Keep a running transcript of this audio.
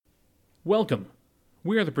Welcome.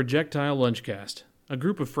 We are the Projectile Lunchcast, a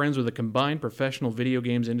group of friends with a combined professional video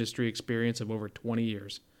games industry experience of over 20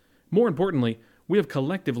 years. More importantly, we have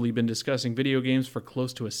collectively been discussing video games for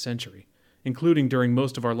close to a century, including during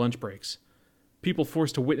most of our lunch breaks. People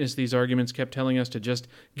forced to witness these arguments kept telling us to just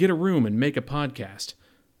get a room and make a podcast.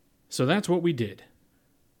 So that's what we did.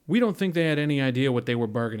 We don't think they had any idea what they were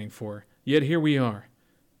bargaining for, yet here we are.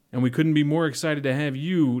 And we couldn't be more excited to have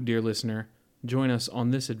you, dear listener, join us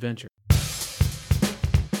on this adventure.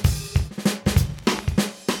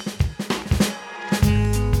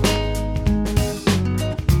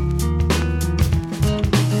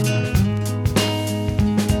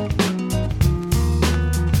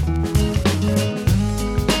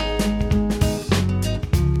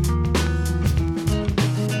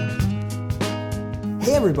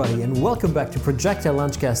 Everybody, and welcome back to Projectile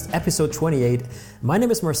Lunchcast episode 28. My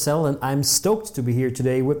name is Marcel, and I'm stoked to be here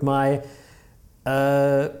today with my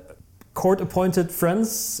court-appointed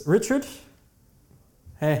friends, Richard.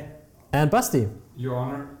 Hey. And Basti. Your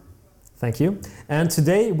Honor. Thank you. And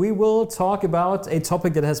today we will talk about a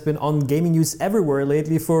topic that has been on gaming news everywhere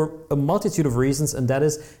lately for a multitude of reasons, and that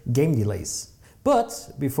is game delays.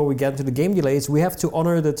 But before we get into the game delays, we have to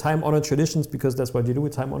honor the time-honored traditions, because that's what you do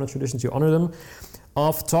with time-honored traditions, you honor them,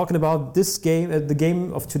 of talking about this game, the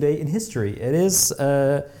game of today in history. It is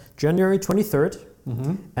January 23rd,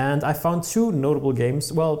 and I found two notable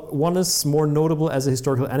games. Well, one is more notable as a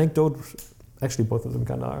historical anecdote. Actually, both of them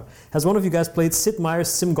kind of are. Has one of you guys played Sid Meier's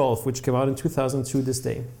Sim Golf, which came out in 2002 this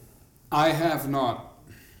day? I have not.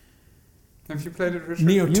 Have you played it, Richard?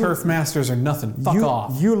 Neo Turf Masters are nothing. Fuck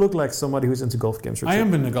off. You look like somebody who's into golf games, Richard. I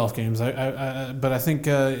am into golf games, but I think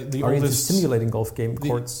the Are you into oldest simulating golf game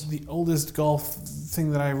courts? The oldest golf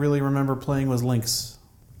thing that I really remember playing was Lynx.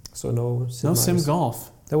 So no Sim No Meier's. Sim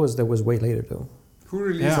Golf. That was way later though. Who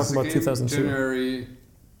released the about game 2002. January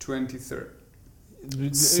 23rd?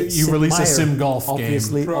 You release a Sim Golf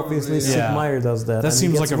obviously, game. Obviously, Sid Yeah. Meier does that. That and he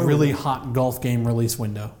seems gets like a away really with it. hot golf game release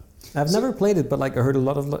window. I've never played it, but like I heard a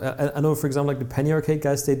lot of. I know, for example, like the Penny Arcade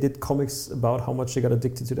guys, they did comics about how much they got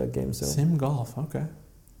addicted to that game. So Sim Golf, okay.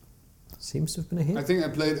 seems to have been a hit. I think I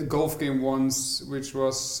played a golf game once, which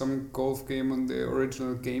was some golf game on the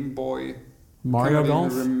original Game Boy. Mario Can't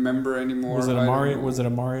Golf? even remember anymore. Was it I a don't Mario? know. Was it a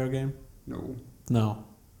Mario game? No. No.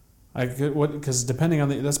 Because depending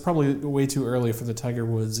on that's probably way too early for the Tiger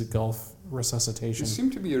Woods golf resuscitation. You seem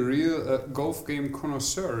to be a real golf game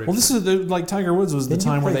connoisseur. Well, this is like Tiger Woods was the Didn't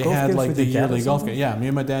you time where play they golf had games like with the your dad or yearly golf something? game. Yeah, me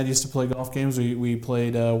and my dad used to play golf games. We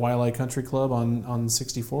played Wildlife Country Club on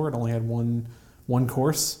 64. It only had one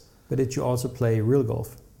course. But did you also play real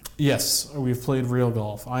golf? Yes, we've played real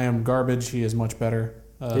golf. I am garbage. He is much better.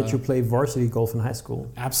 Did you play varsity golf in high school?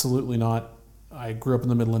 Absolutely not. I grew up in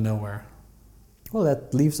the middle of nowhere. Well,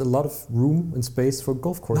 that leaves a lot of room and space for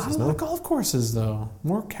golf courses. Not a lot of golf courses though.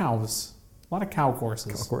 More cows. A lot of cow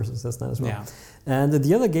courses. Cow courses, that's nice as well. Yeah. And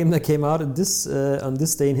the other game that came out on this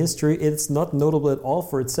day in history, it's not notable at all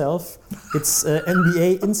for itself. It's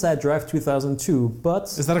NBA Inside Drive 2002. But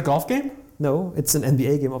Is that a golf game? no, it's an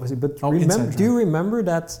NBA game, obviously. But Inside do you Drive. remember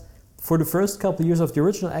that for the first couple of years of the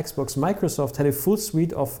original Xbox, Microsoft had a full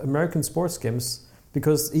suite of American sports games?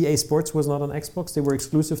 Because EA Sports was not on Xbox, they were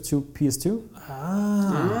exclusive to PS2.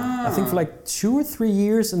 I think for like 2 or 3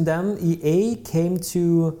 years, and then EA came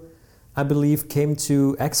to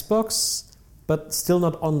Xbox, but still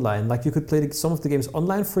not online. Like you could play some of the games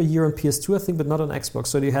online for a year on PS2, I think, but not on Xbox.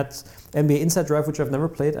 So you had NBA Inside Drive, which I've never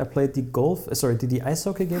played. I played the ice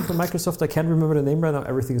hockey game from Microsoft. I can't remember the name right now.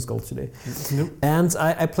 Everything is gold today. Nope. And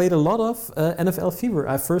I played a lot of NFL Fever.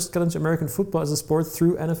 I first got into American football as a sport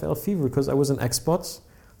through NFL Fever because I was an Xbox.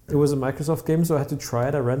 It was a Microsoft game, so I had to try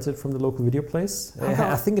it. I rented it from the local video place.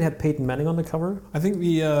 I think it had Peyton Manning on the cover. I think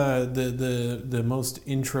the most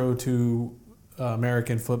intro to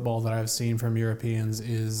American football that I've seen from Europeans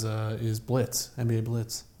is Blitz, NBA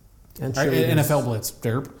Blitz, And or cheerleaders. NFL Blitz.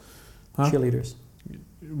 Derp. Huh? Cheerleaders.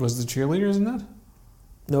 Was the cheerleaders in that?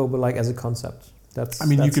 No, but like as a concept. That's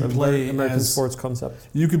you could play American as sports concept,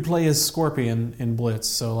 You could play as Scorpion in Blitz.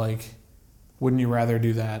 So like, wouldn't you rather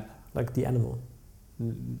do that? like the animal,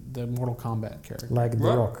 The Mortal Kombat character. like The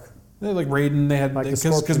What? Rock. They like Raiden. They had Like the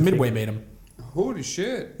because Scorpion Midway figure. made them. Holy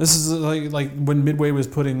shit. This is like when Midway was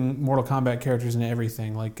putting Mortal Kombat characters into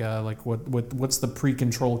everything. Like what's the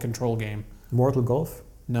control game? Mortal Golf.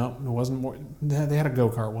 No, it wasn't more. They had a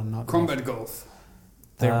go-kart one, not Combat Golf.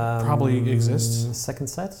 They probably exist. Second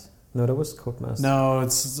Sight? No, that was Codemaster. No,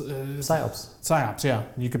 it's Psyops. Psyops. Yeah,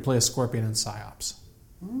 you could play a Scorpion in Psyops.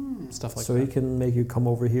 Stuff like So that. he can make you come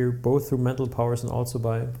over here both through mental powers and also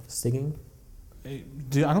by stinging. I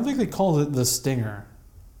don't think they called it the Stinger.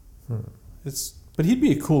 It's But he'd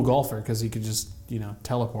be a cool golfer because he could just,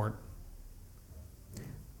 teleport.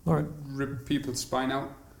 All right. Rip people's spine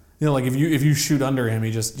out. Like if you shoot under him,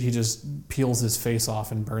 he just peels his face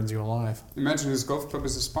off and burns you alive. Imagine his golf club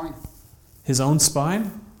is a spine. His own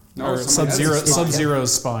spine? No, or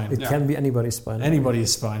Sub-Zero's spine. It can be anybody's spine.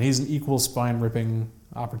 Anybody's spine. He's an equal spine-ripping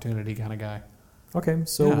opportunity kind of guy. Okay,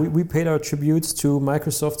 so we paid our tributes to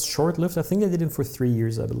Microsoft's short-lived. I think they did it for 3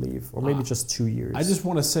 years, I believe, or maybe just 2 years. I just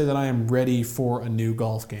want to say that I am ready for a new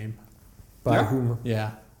golf game. By whom?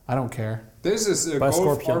 Yeah, I don't care. This is a By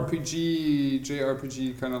golf Scorpion. RPG,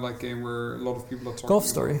 JRPG kind of like game where a lot of people are talking Golf about.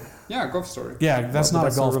 Story. Yeah, Golf Story. Yeah, that's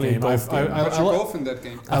not a golf really a game. golf game. But you golf in that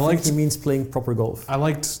game. I think he means playing proper golf. I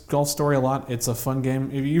liked Golf Story a lot. It's a fun game.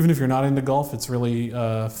 Even if you're not into golf, it's really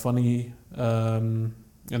funny,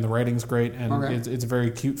 and the writing's great, and it's a very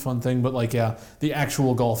cute, fun thing. But the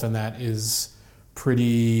actual golf in that is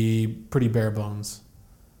pretty bare bones.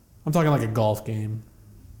 I'm talking like a golf game.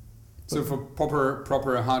 So for proper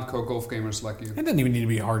hardcore golf gamers like you. It doesn't even need to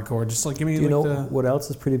be hardcore. Just give me. Do you know what else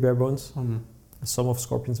is pretty bare bones? Hmm. Some of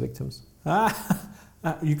Scorpion's victims.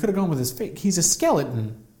 You could have gone with his fake. He's a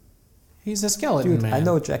skeleton. He's a skeleton Dude, man. I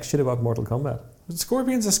know jack shit about Mortal Kombat.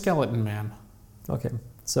 Scorpion's a skeleton man. Okay,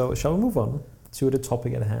 so shall we move on to the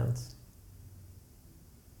topic at hand?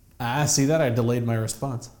 See that? I delayed my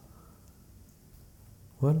response.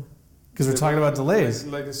 What? Because we're talking about delays.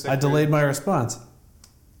 I delayed my response.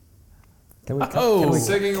 Can we cut,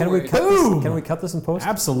 can we cut this in post?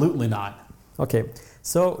 Absolutely not. Okay,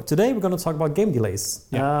 so today we're going to talk about game delays.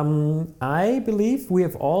 Yeah. I believe we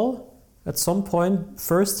have all, at some point,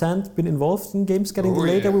 firsthand been involved in games getting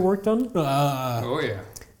delayed that we worked on. Oh yeah.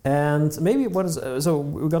 And maybe so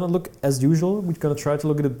we're going to look as usual. We're going to try to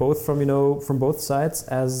look at it both from both sides,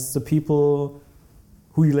 as the people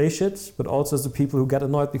who delay shit, but also as the people who get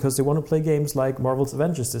annoyed because they want to play games like Marvel's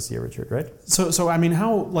Avengers this year, Richard, right? So I mean,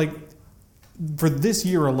 how for this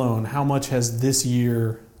year alone, how much has this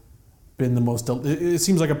year been the most? It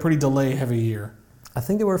seems like a pretty delay-heavy year. I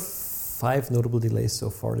think there were 5 notable delays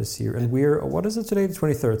so far this year, and what is it today? The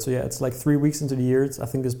 23rd. So yeah, it's 3 weeks into the year. I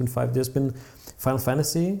think there's been 5. There's been Final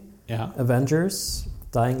Fantasy, Avengers,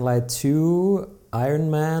 Dying Light 2,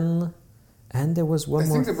 Iron Man, and there was one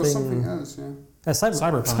more thing. I think there was something else. Yeah.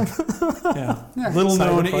 Cyberpunk. yeah. Little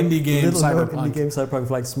known indie game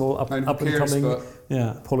Cyberpunk, like small up and coming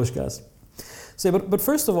Polish guys. So, but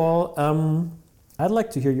first of all, I'd like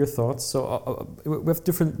to hear your thoughts. So we have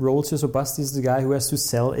different roles here. So Basti is the guy who has to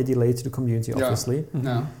sell a delay to the community, obviously.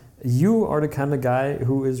 Yeah. You are the kind of guy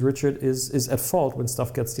who Richard is at fault when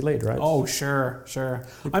stuff gets delayed, right? Oh, sure.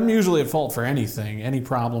 I'm usually at fault for anything. Any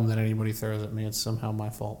problem that anybody throws at me, it's somehow my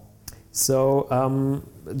fault. So,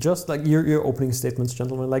 just like your opening statements,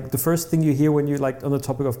 gentlemen, the first thing you hear when you on the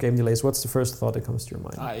topic of game delays, what's the first thought that comes to your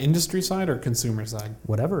mind? Industry side or consumer side?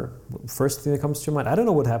 Whatever. First thing that comes to your mind. I don't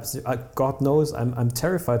know what happens. God knows, I'm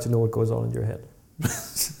terrified to know what goes on in your head.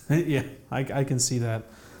 Yeah, I can see that.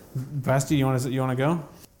 Basti, you want to go?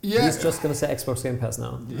 Yeah. He's just going to say Xbox Game Pass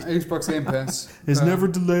now. Xbox Game Pass. It's never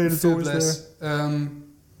delayed, it's always there.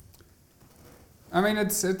 I mean,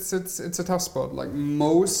 it's a tough spot.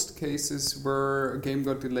 Most cases where a game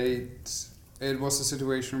got delayed, it was a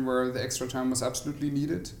situation where the extra time was absolutely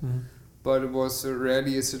needed. Mm-hmm. But it was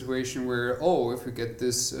rarely a situation where, if we get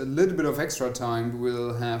this a little bit of extra time,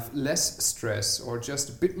 we'll have less stress or just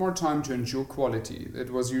a bit more time to ensure quality. It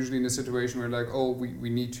was usually in a situation where we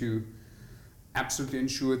need to absolutely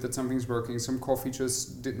ensure that something's working. Some core features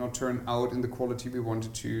did not turn out in the quality we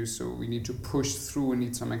wanted to, so we need to push through and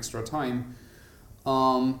need some extra time.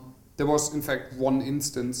 There was, in fact, one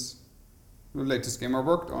instance, the latest game I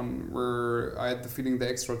worked on, where I had the feeling the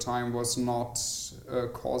extra time was not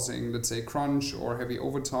causing, let's say, crunch or heavy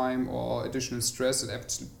overtime or additional stress.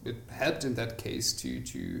 It helped in that case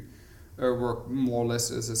to work more or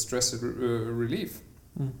less as a stress relief.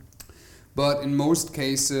 Mm. But in most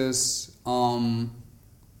cases,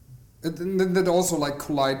 that also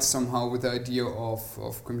collides somehow with the idea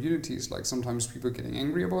of communities. Sometimes people are getting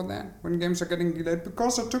angry about that when games are getting delayed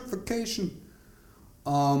because I took vacation.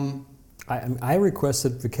 I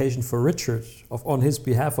requested vacation for Richard on his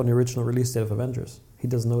behalf on the original release date of Avengers. He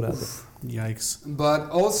doesn't know that. Oof. Yikes! But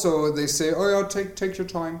also they say, take your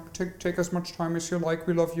time, take as much time as you like.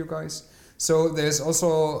 We love you guys. So there's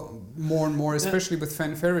also more and more, especially with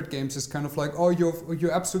fan favorite games, it's kind of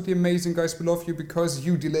you're absolutely amazing, guys. We love you because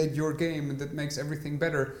you delayed your game, and that makes everything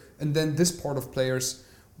better. And then this part of players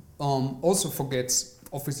also forgets,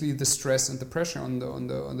 obviously, the stress and the pressure on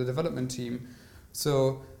the development team.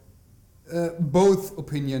 So both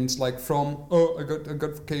opinions, like from I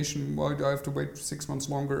got vacation, why do I have to wait 6 months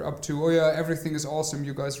longer, up to everything is awesome,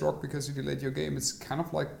 you guys rock because you delayed your game. It's kind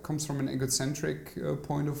of like comes from an egocentric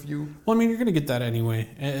point of view. Well, I mean, you're going to get that anyway.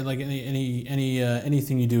 Like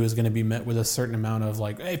anything you do is going to be met with a certain amount of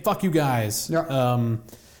like, hey, fuck you guys. Yeah.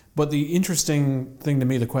 But the interesting thing to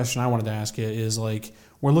me, the question I wanted to ask you is like,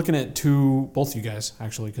 we're looking at both you guys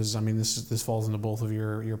actually, because I mean this falls into both of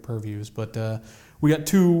your purviews, but we got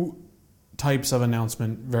two types of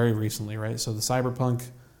announcement very recently, right? So the Cyberpunk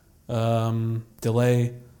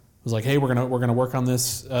delay was like, hey, we're gonna work on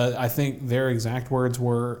this. I think their exact words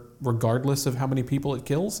were, regardless of how many people it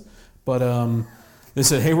kills, but they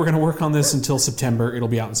said, hey, we're gonna work on this until September. It'll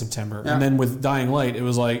be out in September. Yeah. And then with Dying Light, it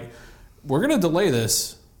was like, we're gonna delay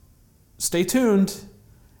this. Stay tuned.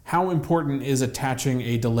 How important is attaching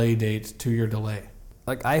a delay date to your delay?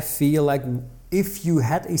 Like, I feel like if you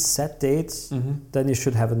had a set date, then you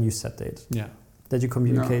should have a new set date. Yeah. That you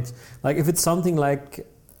communicate. No. Like, if it's something like...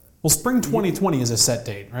 Well, spring 2020 is a set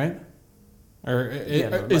date, right? Or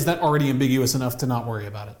is that already ambiguous enough to not worry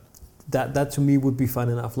about it? That to me would be fine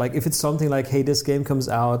enough. Like, if it's something like, hey, this game comes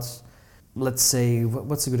out, let's say,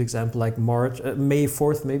 what's a good example? Like May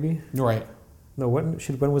 4th, maybe? Right. No, when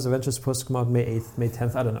was Avengers supposed to come out? May 8th, May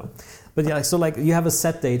 10th? I don't know. But yeah, so like you have a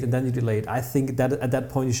set date and then you delay it. I think that at that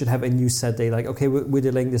point you should have a new set date. Like, okay, we're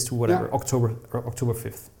delaying this to whatever, October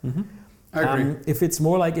 5th. Mm-hmm. I agree. If it's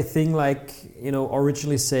more like a thing like,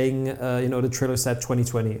 originally saying, the trailer said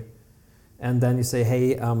 2020. And then you say,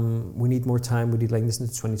 hey, we need more time, we're delaying this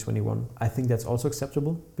into 2021. I think that's also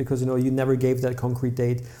acceptable because, you never gave that concrete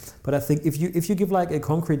date. But I think if you give like a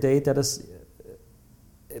concrete date that is...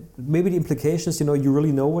 maybe the implications, you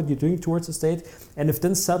really know what you're doing towards the date. And if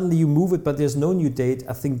then suddenly you move it, but there's no new date,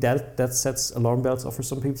 I think that sets alarm bells off for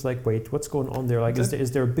some people. It's like, wait, what's going on there? Like,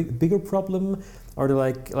 is there a bigger problem? Are there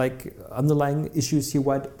like underlying issues here?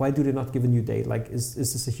 Why do they not give a new date? Like, is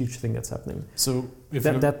this a huge thing that's happening? So if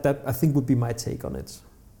that I think would be my take on it.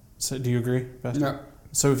 So do you agree, Bester? No.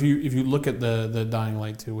 So if you look at the Dying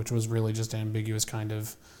Light 2, which was really just an ambiguous kind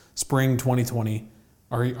of spring 2020.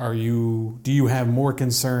 Do you have more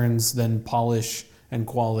concerns than polish and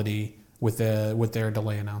quality with their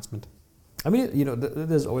delay announcement? I mean,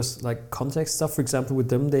 there's always like context stuff. For example, with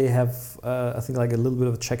them, they have I think like a little bit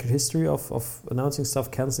of a checkered history of announcing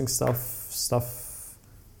stuff, canceling stuff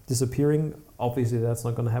disappearing. Obviously, that's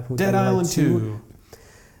not going to happen with Dead Island 2.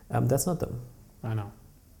 That's not them. I know.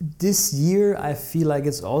 This year, I feel like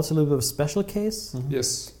it's also a little bit of a special case. Mm-hmm.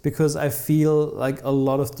 Yes. Because I feel like a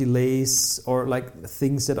lot of delays or like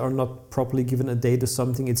things that are not properly given a date or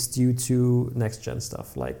something, it's due to next-gen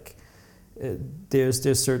stuff. Like there's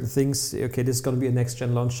certain things, okay, this is going to be a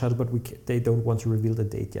next-gen launch title, but they don't want to reveal the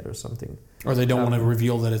date yet or something. Or they don't want to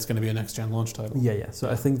reveal that it's going to be a next-gen launch title. Yeah. So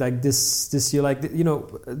I think like this year, like,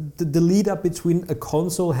 the lead-up between a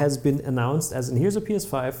console has been announced as in here's a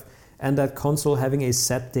PS5, and that console having a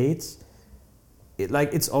set date,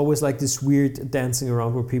 it's always like this weird dancing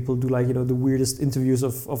around where people do like, the weirdest interviews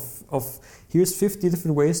of here's 50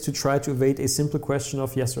 different ways to try to evade a simple question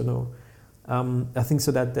of yes or no. I think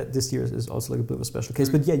so that this year is also like a bit of a special case.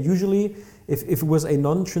 But yeah, usually if it was a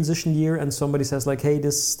non-transition year and somebody says like, hey,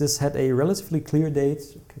 this had a relatively clear date,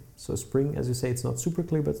 okay, so spring, as you say, it's not super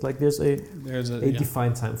clear, but like there's a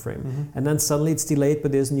defined time frame. Mm-hmm. And then suddenly it's delayed,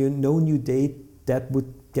 but there's no new date, that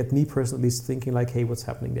would get me personally thinking like, hey, what's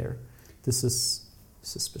happening there? This is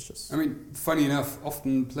suspicious. I mean, funny enough,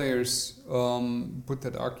 often players put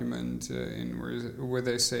that argument in where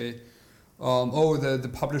they say, the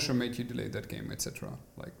publisher made you delay that game, etc.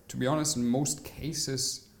 Like, to be honest, in most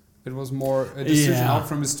cases, it was more a decision out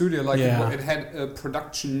from the studio. Like, it had a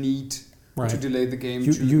production need to delay the game.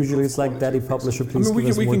 Usually, it's like, "Daddy, publisher, please give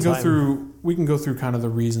us more time." We can go through kind of the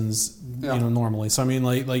reasons, normally. So I mean,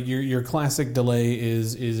 like your classic delay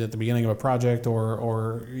is at the beginning of a project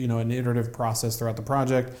or an iterative process throughout the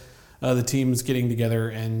project. The team's getting together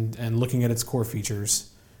and looking at its core features.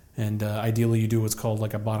 And ideally, you do what's called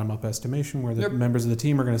like a bottom-up estimation, where the members of the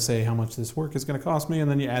team are going to say how much this work is going to cost me, and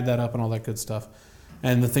then you add that up and all that good stuff.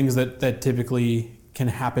 And the things that typically can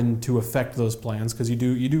happen to affect those plans, because you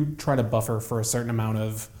do try to buffer for a certain amount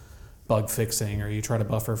of bug fixing, or you try to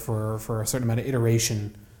buffer for a certain amount of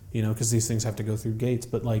iteration, because these things have to go through gates.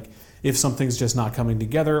 But like, if something's just not coming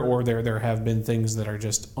together, or there have been things that are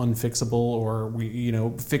just unfixable, or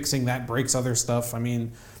fixing that breaks other stuff. I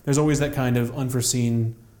mean, there's always that kind of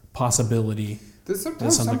unforeseen possibility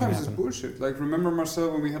Sometimes it's bullshit. Like, remember,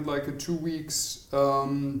 Marcel, when we had like a 2 weeks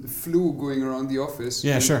flu going around the office?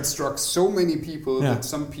 Yeah, sure. It struck so many people that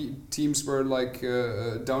some teams were like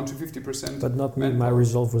down to 50%. But not me. My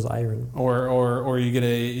resolve was iron. Or you get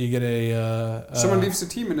a someone leaves the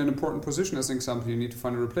team in an important position. As an example, you need to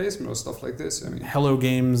find a replacement or stuff like this. I mean, Hello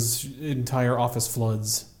Games' entire office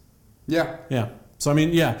floods. Yeah. So I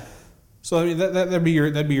mean, So I mean that'd be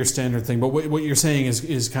your standard thing, but what you're saying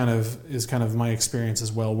is kind of my experience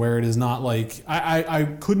as well, where it is not like I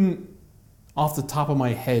couldn't off the top of my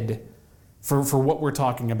head for what we're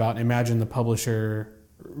talking about imagine the publisher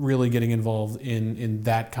really getting involved in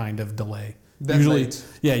that kind of delay.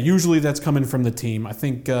 Usually that's coming from the team. I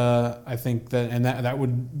think that and that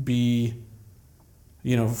would be,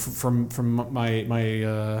 you know, from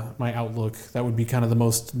my outlook, that would be kind of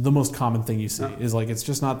the most common thing you see is like it's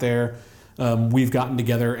just not there. We've gotten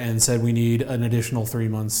together and said we need an additional 3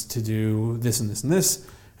 months to do this and this and this,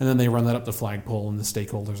 and then they run that up the flagpole, and the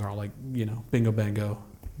stakeholders are like, you know, bingo bango,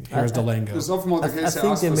 here's the Lango. There's often more the case they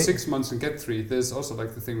ask for 6 months and get 3. There's also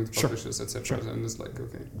like the thing with publishers, etc. And it's like,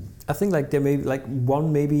 okay. I think like there may be like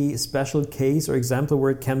one maybe special case or example where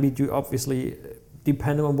it can be due, obviously,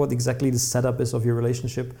 depending on what exactly the setup is of your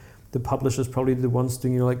relationship. The publisher's probably the ones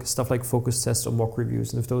doing, you know, like stuff like focus tests or mock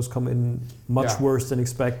reviews, and if those come in much worse than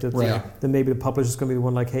expected, then maybe the publisher's going to be the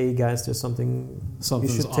one like, hey guys, there's something you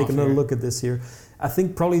should take another look at this here. I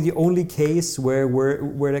think probably the only case where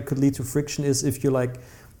that could lead to friction is if you're like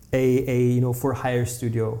a you know, for hire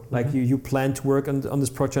studio, like you plan to work on this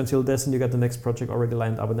project until this, and you got the next project already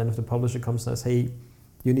lined up, and then if the publisher comes and says, hey,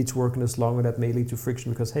 you need to work on this longer, that may lead to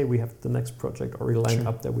friction because, hey, we have the next project already lined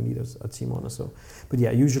up that we need a team on. So, but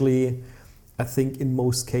yeah, usually I think in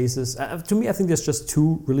most cases, to me, I think there's just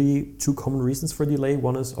two common reasons for delay.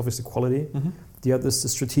 One is obviously quality. The other is the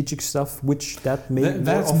strategic stuff, which that's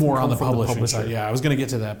more on the publishing side. Yeah, I was going to get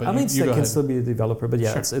to that, but I mean, it can still be the developer, but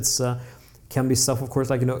yeah, it's can be stuff, of course,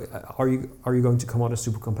 like, you know, are you going to come out a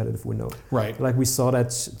super competitive window? Right. Like we saw that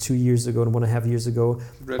 2 years ago and 1.5 years ago,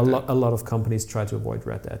 a lot of companies try to avoid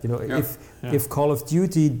Red Dead. You know, if Call of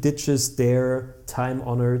Duty ditches their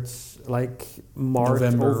time-honored, like marked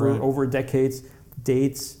over decades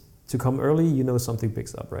dates to come early, you know something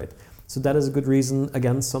picks up, right? So that is a good reason.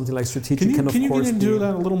 Again, something like strategic can of course. Can you get into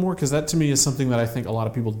that a little more? Because that to me is something that I think a lot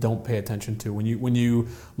of people don't pay attention to. When you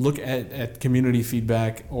look at community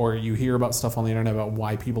feedback or you hear about stuff on the internet about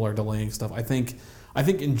why people are delaying stuff, I think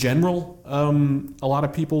in general, a lot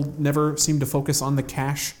of people never seem to focus on the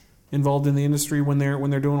cash involved in the industry when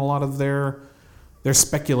they're doing a lot of their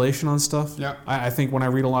speculation on stuff. Yeah. I think when I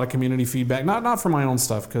read a lot of community feedback, not for my own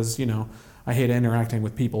stuff, because, you know, I hate interacting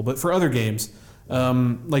with people, but for other games.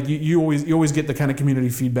 Like you always get the kind of community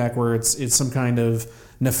feedback where it's some kind of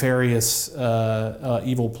nefarious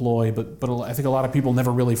evil ploy, but I think a lot of people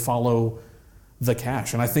never really follow the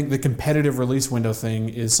cash, and I think the competitive release window thing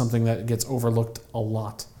is something that gets overlooked a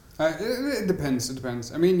lot. It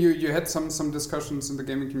depends. I mean, you had some discussions in the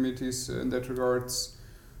gaming communities in that regards.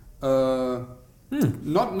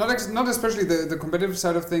 Not especially the competitive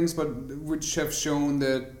side of things, but which have shown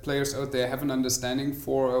that players out there have an understanding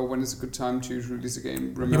for when is a good time to release a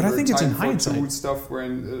game. Remember, but I think it's in hindsight. Stuff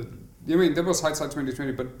when I mean, that was hindsight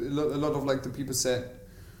 2020, but a lot of like the people said,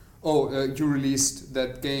 you released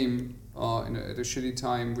that game at a shitty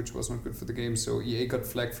time, which was not good for the game. So EA got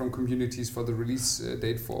flagged from communities for the release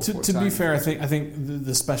date for. To be fair, I think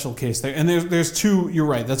the special case there, and there's two. You're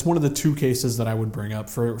right. That's one of the two cases that I would bring up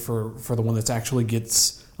for the one that actually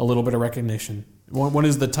gets a little bit of recognition. One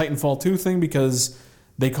is the Titanfall 2 thing, because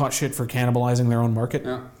they caught shit for cannibalizing their own market.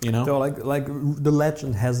 Yeah. You know, so like the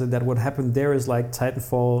legend has it that what happened there is like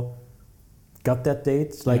Titanfall got that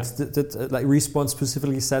date. Like like Respawn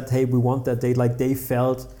specifically said, hey, we want that date. Like they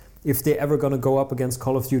felt, if they're ever going to go up against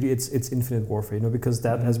Call of Duty, it's Infinite Warfare, you know, because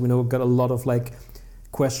that, as we know, got a lot of like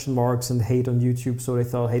question marks and hate on YouTube. So they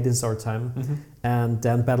thought, hey, this is our time. And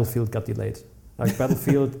then Battlefield got delayed. Like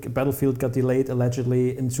Battlefield got delayed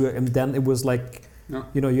allegedly and then it was like,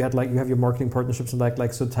 you know, you have your marketing partnerships and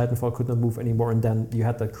like so Titanfall could not move anymore, and then you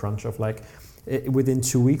had that crunch of like within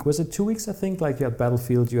 2 weeks. Was it 2 weeks? I think like you had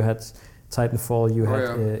Battlefield, you had Titanfall, you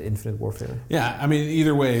had Infinite Warfare. Yeah, I mean,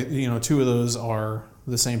 either way, you know, two of those are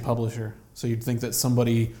the same publisher, so you'd think that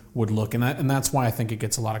somebody would look, and that's why I think it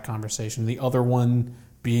gets a lot of conversation. The other one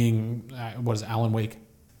being what is it, Alan Wake,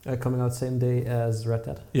 coming out same day as Red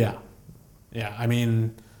Dead. Yeah. I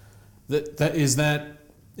mean, that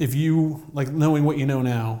if you, like, knowing what you know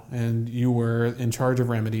now, and you were in charge of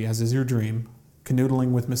Remedy, as is your dream,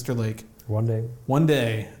 canoodling with Mr. Lake. One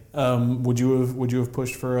day, would you have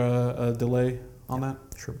pushed for a delay on that?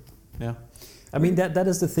 Sure. Yeah. I mean, that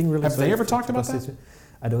is the thing. Really, have they ever talked about that?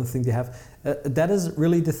 I don't think they have. That is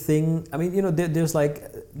really the thing. I mean,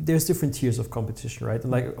 there's different tiers of competition, right?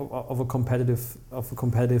 And like of a competitive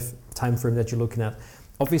time frame that you're looking at.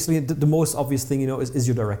 Obviously, the most obvious thing, is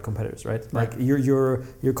your direct competitors, right? Like your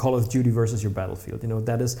Call of Duty versus your Battlefield.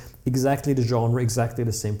 That is exactly the genre, exactly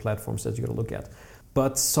the same platforms that you got to look at.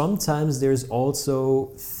 But sometimes there's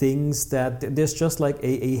also things that there's just like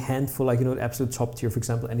a handful, like absolute top tier. For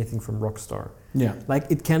example, anything from Rockstar. Yeah. Like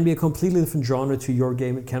it can be a completely different genre to your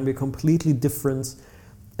game. It can be a completely different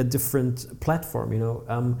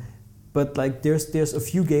platform. But like there's a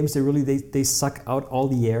few games that really they suck out all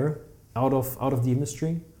the air out of the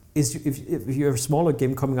industry. If you have a smaller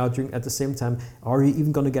game coming out at the same time, are you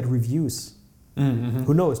even going to get reviews? Mm-hmm.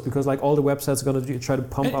 Who knows? Because like all the websites are going to try to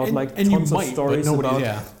pump out like tons of stories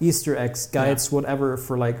about Easter eggs, guides, whatever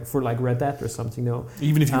for Red Dead or something.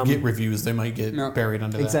 Even if you get reviews, they might get buried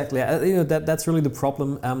under that. Exactly. That's really the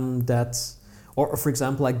problem. Or for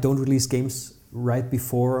example, like don't release games right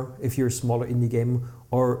before if you're a smaller indie game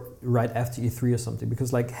or right after E3 or something,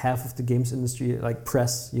 because like half of the games industry, like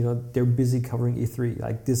press, they're busy covering E3.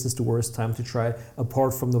 Like this is the worst time to try,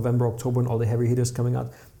 apart from November, October, and all the heavy hitters coming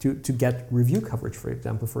out, to get review coverage, for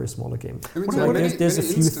example, for a smaller game. I mean, so like there's a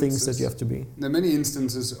few things that you have to be. There are many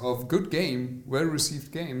instances of good game,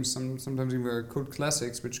 well-received games, sometimes even cult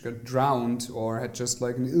classics, which got drowned or had just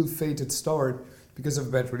like an ill-fated start because of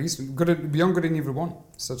a bad release. Beyond Good and Evil 1,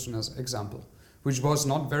 such an example, which was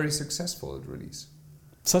not very successful at release.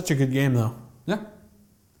 Such a good game, though. Yeah.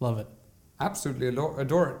 Love it. Absolutely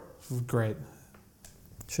adore it. Great.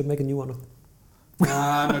 Should make a new one.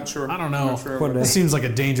 I'm not sure. I don't know. Sure it seems like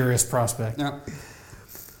a dangerous prospect. Yeah.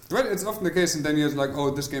 Well, it's often the case, and then you're like,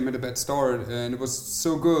 oh, this game had a bad start, and it was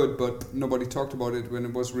so good, but nobody talked about it when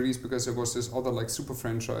it was released because there was this other like super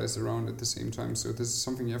franchise around at the same time. So this is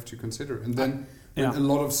something you have to consider. And then when a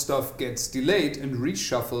lot of stuff gets delayed and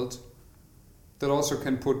reshuffled, that also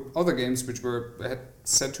can put other games which had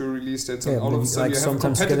set to release dates, and all of a sudden you have a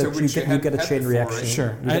competitor which you get a chain reaction.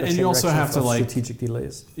 Sure, and you also have to like strategic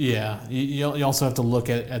delays. Yeah, you also have to look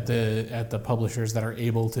at the publishers that are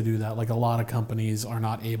able to do that. Like a lot of companies are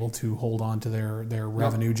not able to hold on to their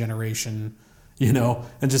revenue generation,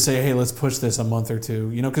 and just say, hey, let's push this a month or two,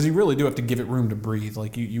 because you really do have to give it room to breathe.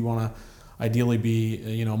 Like you want to ideally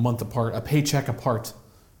be a month apart, a paycheck apart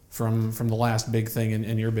from the last big thing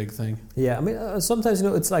and your big thing. Yeah, I mean, sometimes,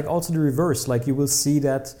 it's like also the reverse. Like you will see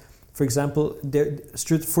that, for example,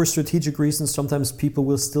 for strategic reasons, sometimes people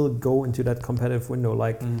will still go into that competitive window.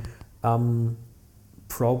 Like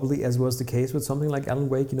probably as was the case with something like Alan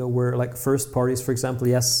Wake, where like first parties, for example,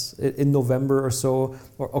 yes, in November or so,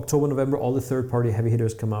 or October, November, all the third party heavy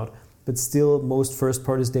hitters come out. But still, most first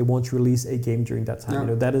parties, they won't release a game during that time.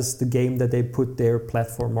 Yeah. That is the game that they put their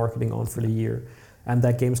platform marketing on for the year. And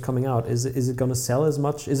that game's coming out. Is it going to sell as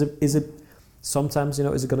much? Is it sometimes,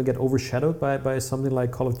 is it going to get overshadowed by something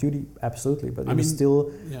like Call of Duty? Absolutely. But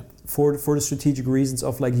still, for the strategic reasons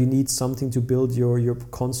of like you need something to build your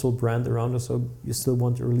console brand around, so you still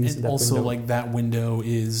want to release and that also window. Like that window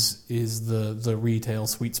is the retail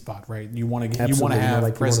sweet spot, right? You want to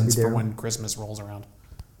have presents for when Christmas rolls around.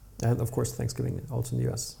 And of course Thanksgiving also in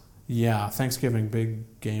the US. Yeah, Thanksgiving,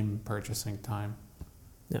 big game purchasing time.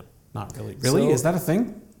 Yeah. Not really. Really? Is that a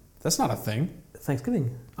thing? That's not a thing.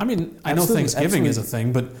 Thanksgiving. I mean, I know Thanksgiving is a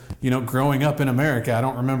thing, but growing up in America, I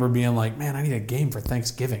don't remember being like, man, I need a game for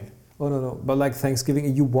Thanksgiving. Oh no. But like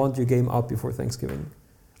Thanksgiving, you want your game out before Thanksgiving.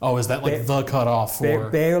 Oh, is that like the cutoff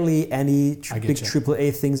for? Barely any big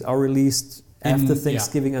AAA things are released after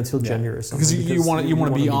Thanksgiving until January or something. Because you want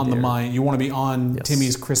to be on the mind. You want to be on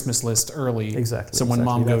Timmy's Christmas list early. Exactly. So when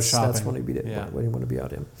mom goes shopping, that's when you when you want to be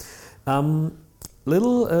out.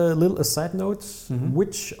 Little aside notes,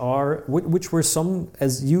 which were some,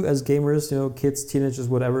 as gamers, kids, teenagers,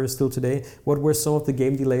 whatever, still today, what were some of the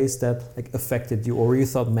game delays that like affected you, or you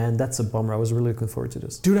thought, man, that's a bummer, I was really looking forward to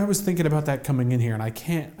this? Dude, I was thinking about that coming in here, and I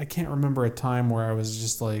can't remember a time where I was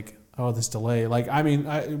just like, oh, this delay. Like, I mean,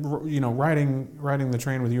 riding the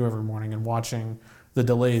train with you every morning and watching the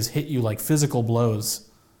delays hit you like physical blows.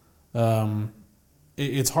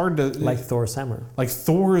 It's hard to like Thor's hammer, like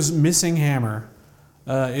Thor's missing hammer.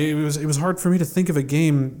 It was hard for me to think of a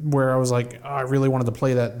game where I was like, oh, I really wanted to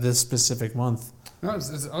play that this specific month. No,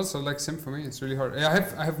 it's also like same for me. It's really hard.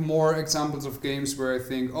 I have more examples of games where I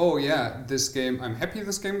think, oh yeah, this game, I'm happy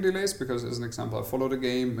this game delays because, as an example, I follow the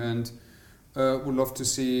game and would love to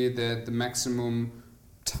see that the maximum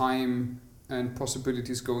time and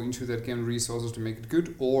possibilities go into that game, resources to make it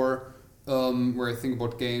good, or where I think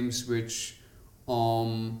about games which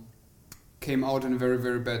came out in a very,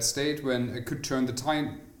 very bad state when I could turn the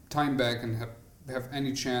time back and have have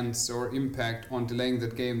any chance or impact on delaying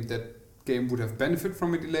that game would have benefit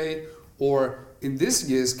from a delay, or in this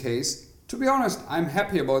year's case, to be honest, I'm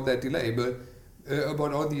happy about that delay, but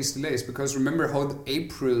about all these delays, because remember how the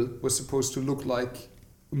April was supposed to look like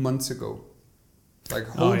months ago. Like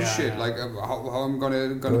holy shit! Like how I'm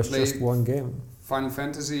gonna play just one game. Final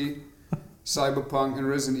Fantasy, Cyberpunk, and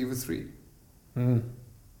Resident Evil 3.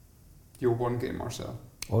 Your one game, Marcel.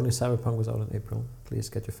 Only Cyberpunk was out in April. Please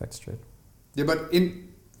get your facts straight. Yeah, but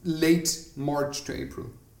in late March to April.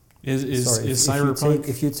 Is Cyberpunk?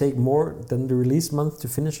 If you take more than the release month to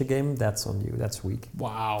finish a game, that's on you. That's weak.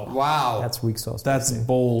 Wow. That's weak sauce. That's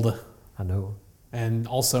bold. I know. And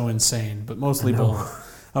also insane, but mostly bold.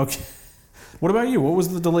 Okay. What about you? What was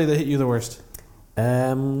the delay that hit you the worst?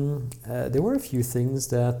 There were a few things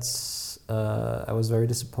that I was very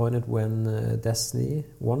disappointed when Destiny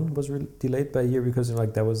 1 was delayed by a year, because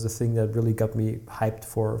like that was the thing that really got me hyped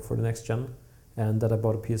for the next gen, and that I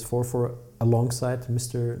bought a PS4 for alongside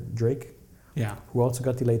Mr. Drake. Yeah. Who also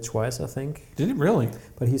got delayed twice, I think. Did it really?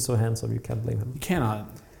 But he's so handsome, you can't blame him. You cannot.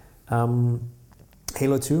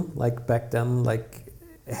 Halo 2, like back then, like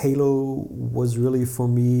Halo was really for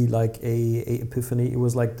me like a epiphany. It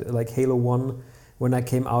was like Halo 1 when I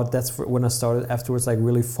came out. That's when I started afterwards like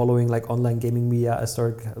really following like online gaming media. I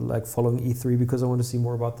started like following E3 because I want to see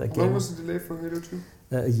more about that game. When was the delay for Halo 2?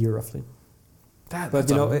 A year roughly.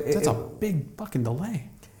 That's a big fucking delay.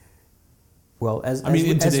 Well, as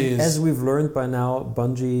we've learned by now,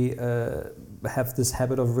 Bungie have this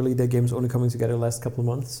habit of really their games only coming together the last couple of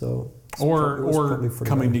months, so or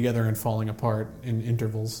coming together and falling apart in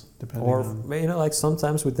intervals, depending on. Or like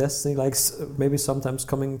sometimes with Destiny, like maybe sometimes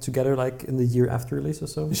coming together like in the year after release or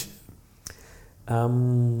so.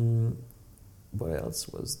 What else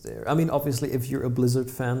was there? I mean, obviously, if you're a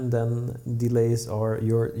Blizzard fan, then delays are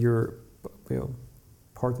your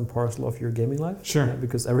part and parcel of your gaming life. Sure.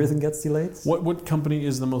 Because everything gets delayed. What company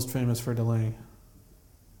is the most famous for delaying?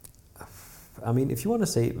 I mean, if you want to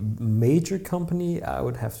say major company, I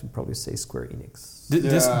would have to probably say Square Enix.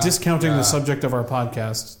 Discounting the subject of our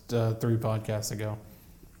podcast 3 podcasts ago.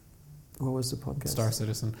 What was the podcast? Star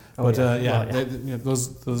Citizen. Those.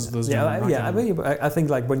 I think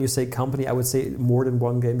like when you say company, I would say more than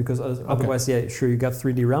one game, because otherwise, sure, you got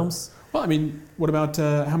 3D Realms. Well, I mean, what about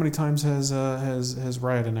how many times has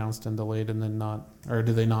Riot announced and delayed and then not, or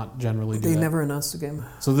do they not generally do that? They never announced the game.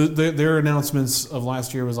 So their announcements of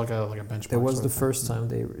last year was like a benchmark. That was the first time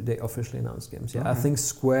they officially announced games. Yeah, okay. I think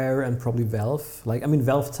Square and probably Valve. Like, I mean,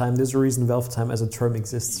 Valve Time. There's a reason Valve Time as a term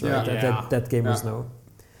exists, right? That game was no.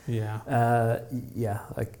 Yeah.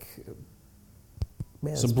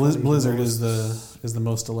 So Blizzard is the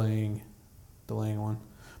most delaying one.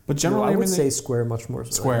 But generally, I would say Square much more.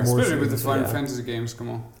 Square. Especially with the Final Fantasy games, come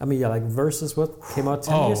on. I mean, like Versus, what came out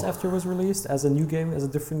 10 years after it was released as a new game, as a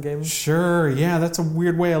different game. Sure, yeah, that's a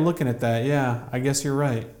weird way of looking at that. Yeah, I guess you're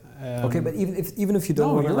right. Okay, but even if you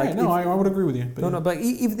don't want to like, I would agree with you. But but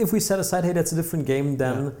even if we set aside, hey, that's a different game,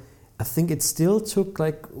 then I think it still took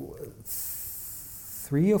like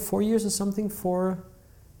 3 or 4 years or something for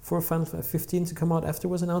Final 15 to come out after it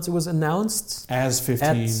was announced. It was announced as 15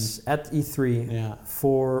 at E3. Yeah.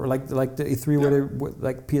 For like the E3 where they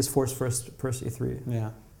like PS4's first E3.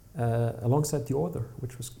 Yeah. Alongside The Order,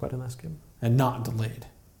 which was quite a nice game. And not delayed.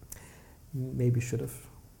 Maybe should have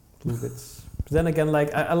a little bit. But then again,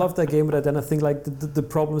 like I love that game, but then I think like the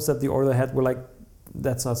problems that The Order had were like,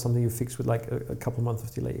 that's not something you fix with like a couple months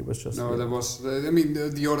of delay. It was just the Order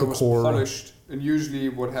was polished, and usually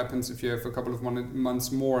what happens if you have a couple of months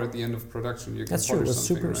more at the end of production, you can that's true. It was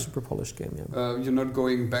something, super polished game. Yeah. You're not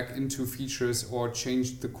going back into features or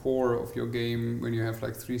change the core of your game when you have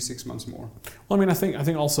like 3-6 months more. Well, I mean, I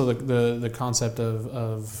think also the concept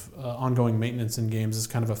of ongoing maintenance in games has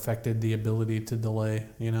kind of affected the ability to delay.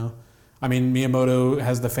 I mean, Miyamoto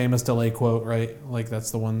has the famous delay quote, right? Like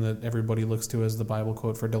that's the one that everybody looks to as the Bible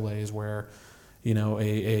quote for delays, where,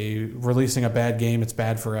 a releasing a bad game, it's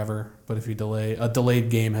bad forever. But if you delay, a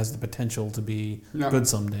delayed game has the potential to be good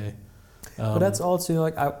someday. But that's also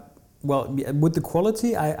with the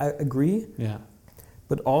quality, I agree. Yeah.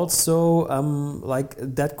 But also, like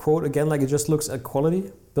that quote again, like it just looks at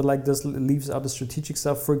quality, but like this leaves out the strategic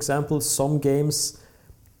stuff. For example, some games,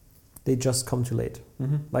 they just come too late.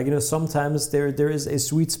 Mm-hmm. Like, sometimes there is a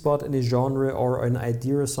sweet spot in a genre or an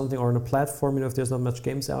idea or something, or on a platform, if there's not much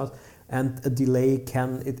games out, and a delay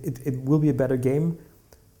it will be a better game,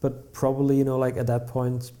 but probably, like at that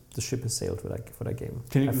point, the ship has sailed for that game.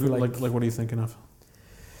 Can you, like what are you thinking of?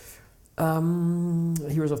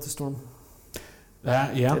 Heroes of the Storm.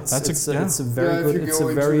 It's a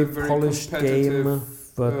very polished game,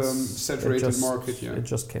 but saturated market. It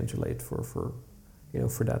just came too late for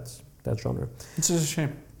for that genre. It's just a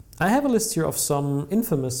shame. I have a list here of some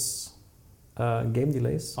infamous game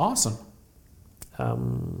delays. Awesome.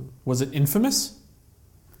 Was it infamous?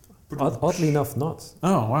 Oddly enough, not.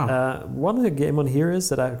 Oh wow. One game on here is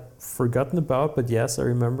that I've forgotten about, but yes, I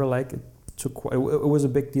remember. Like it was a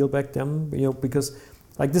big deal back then. Because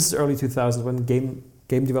like this is early 2000s when game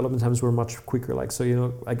development times were much quicker. Like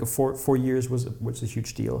so, like 4 years was a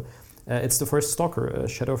huge deal. It's the first Stalker,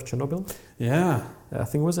 Shadow of Chernobyl. Yeah. I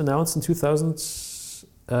think it was announced in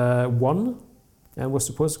 2001 and was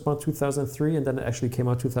supposed to come out 2003, and then it actually came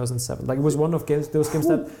out 2007. Like it was one of those games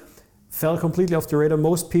that fell completely off the radar.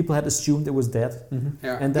 Most people had assumed it was dead. Mm-hmm.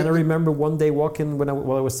 Yeah. And then I remember one day walking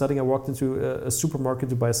while I was studying, I walked into a supermarket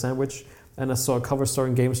to buy a sandwich, and I saw a cover story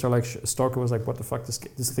in GameStar like Stalker. Was like, what the fuck?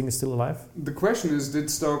 This thing is still alive. The question is, did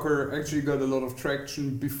Stalker actually got a lot of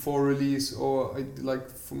traction before release, or like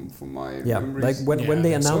from my memories? Like when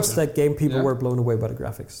they announced that game, people were blown away by the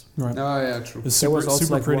graphics. Right. Oh yeah, true. There was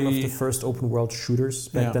also like one of the first open world shooters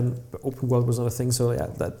back then. Open world was not a thing, so yeah,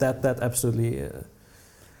 that absolutely.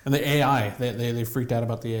 And the AI, they freaked out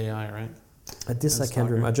about the AI, right? This I can't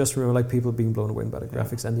remember. I just remember like people being blown away by the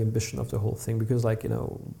graphics and the ambition of the whole thing, because like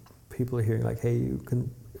people are hearing like, hey, you can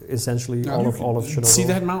essentially all of Chernobyl. See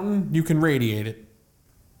that mountain? You can radiate it.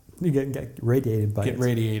 You get radiated by it. Get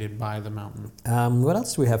radiated by the mountain. What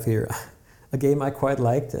else do we have here? A game I quite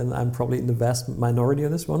liked, and I'm probably in the vast minority on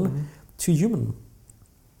this one. Mm-hmm. Too Human.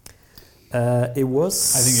 It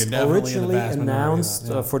was originally announced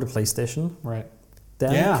for the PlayStation. Right.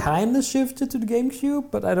 Then kind of shifted to the GameCube,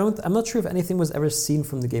 but I'm not sure if anything was ever seen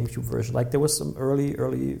from the GameCube version. Like there was some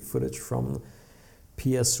early footage from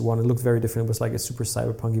PS1. It looked very different. It was like a super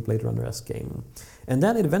cyberpunky Blade Runner-esque game. And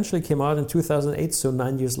then it eventually came out in 2008, so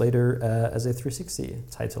 9 years later, as a 360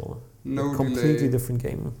 title. No a completely delay different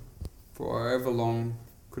game. For however long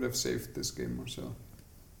could have saved this game or so.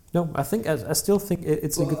 No, I still think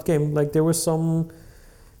it's a good game. Like there was some,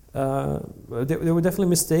 there were definitely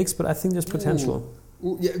mistakes, but I think there's potential.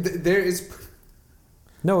 Ooh, yeah, there is.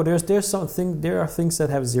 No, there's something. There are things that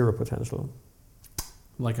have zero potential.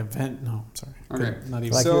 Like event? No, sorry. Okay, not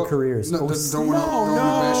even. Like your careers. Don't want to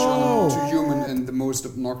bash on Too Human and the most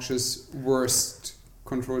obnoxious, worst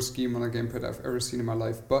control scheme on a gamepad I've ever seen in my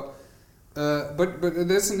life. But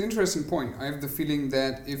there's an interesting point. I have the feeling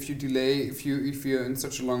that if you're in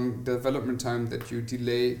such a long development time that you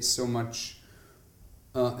delay so much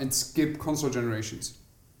and skip console generations.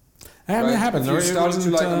 And it happens. If you started to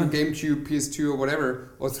like on GameCube, PS2 or whatever,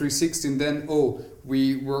 or 360, and then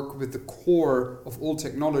we work with the core of old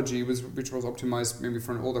technology, which was optimized maybe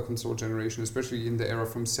for an older console generation, especially in the era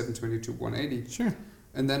from 720 to 180. Sure.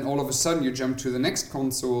 And then all of a sudden you jump to the next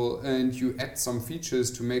console and you add some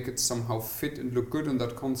features to make it somehow fit and look good on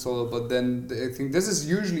that console. But then I think this is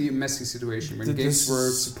usually a messy situation when games were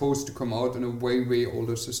supposed to come out on a way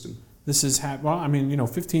older system. This is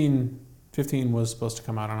 15 was supposed to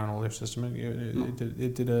come out on an older system.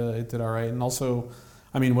 It did all right. And also,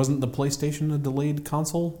 I mean, wasn't the PlayStation a delayed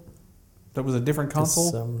console? That was a different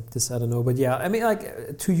console? This I don't know. But yeah, I mean,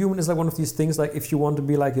 like, Too Human is like one of these things, like, if you want to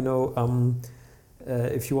be like,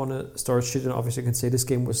 if you want to start shit, and obviously you can say this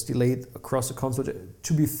game was delayed across the console.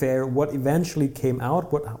 To be fair, what eventually came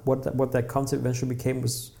out, what that concept eventually became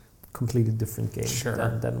was completely different game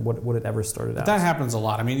than what it ever started out. That happens a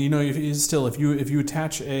lot. I mean, if you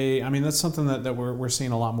attach that's something that we're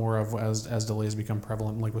seeing a lot more of as delays become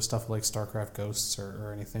prevalent, like with stuff like StarCraft Ghosts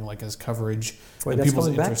or anything, like as coverage. Wait, and that's people's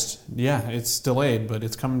coming interest. Back? Yeah, it's delayed, but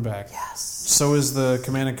it's coming back. Yes. So is the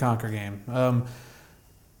Command & Conquer game.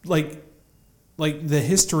 Like the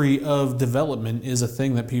history of development is a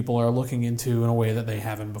thing that people are looking into in a way that they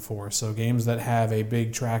haven't before. So games that have a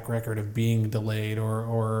big track record of being delayed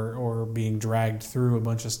or being dragged through a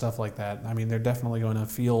bunch of stuff like that, I mean, they're definitely going to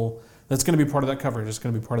feel that's going to be part of that coverage. It's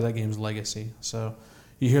going to be part of that game's legacy. So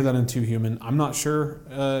you hear that in Too Human. I'm not sure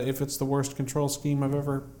if it's the worst control scheme I've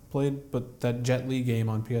ever played, but that Jet Li game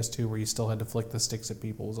on PS2 where you still had to flick the sticks at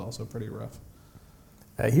people was also pretty rough.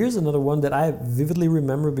 Here's another one that I vividly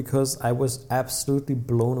remember because I was absolutely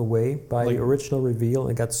blown away by the original reveal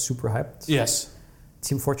and got super hyped. Yes.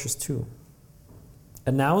 Team Fortress 2.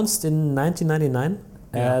 Announced in 1999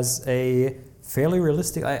 as a fairly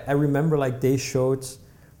realistic... I remember like they showed...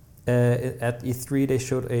 at E3 they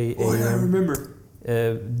showed I remember.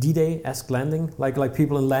 D-Day-esque landing. Like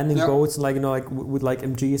people in landing boats and with like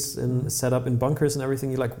MGs and set up in bunkers and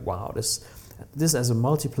everything. You're like, wow, this as a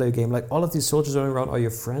multiplayer game, like all of these soldiers running around are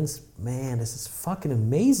your friends. Man, this is fucking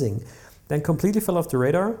amazing. Then completely fell off the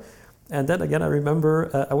radar. And then again, I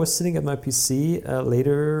remember I was sitting at my PC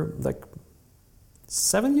later, like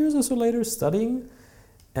 7 years or so later, studying.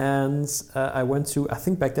 And I went to, I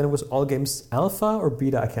think back then it was All Games Alpha or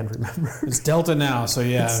Beta, I can't remember. It's Delta now, so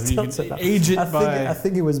yeah, It's you Delta can now. age it I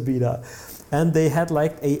think it was Beta. And they had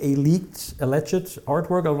like a leaked, alleged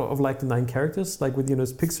artwork of like the 9 characters, like with,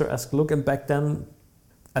 this Pixar-esque look. And back then,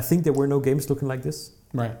 I think there were no games looking like this.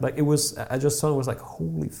 Right. Like it was, I just saw it, was like,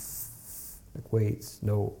 like, wait,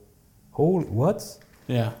 no. Holy, what?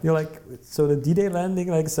 Yeah. You're like, so the D-Day landing,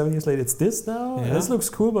 like 7 years later, it's this now? Yeah. This looks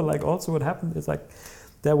cool, but like also what happened is like,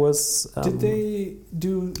 that was... Didn't they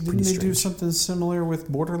do strange. something similar with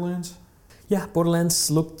Borderlands? Yeah,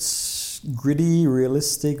 Borderlands looked gritty,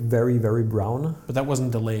 realistic, very, very brown. But that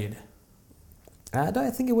wasn't delayed. And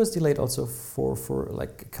I think it was delayed also for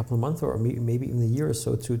like a couple of months or maybe even a year or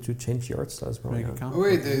so to change the art style as well. Make Yeah. it count. Oh,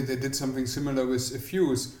 wait, they did something similar with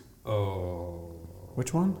Fuse. Oh.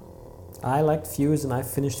 Which one? I liked Fuse and I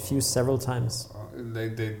finished Fuse several times. They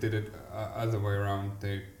did it other way around.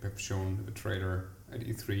 They have shown a trailer at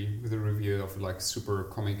E3 with a review of like super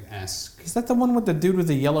comic-esque. Is that the one with the dude with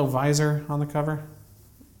the yellow visor on the cover?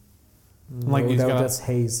 Like he's got that's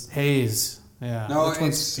Haze. Haze. Yeah. No, Which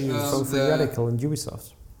one's it's Fuse? From Free the Radical and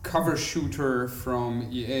Ubisoft. cover shooter from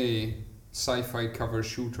EA, sci-fi cover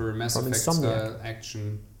shooter, Mass From Effect Insomniac. style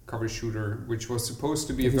action cover shooter, which was supposed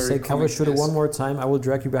to be If a you very say cover shooter comic-esque, one more time, I will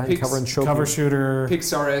drag you behind cover and choke Cover you. shooter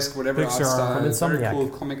Pixar-esque, whatever art Pixar. style, From very Insomniac. cool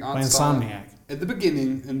comic by art style Insomniac. at the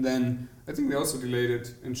beginning, and then I think they also delayed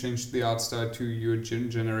it and changed the art style to your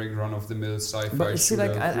generic run-of-the-mill sci-fi But see, shooter.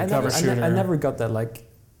 like I Cover shooter. never got that. Like,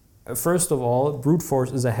 first of all, Brute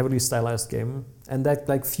Force is a heavily stylized game, and that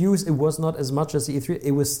like Fuse, it was not as much as the E3.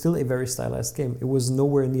 It was still a very stylized game. It was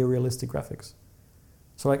nowhere near realistic graphics.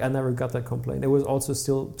 So like I never got that complaint. It was also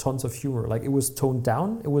still tons of humor. Like it was toned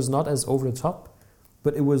down. It was not as over the top,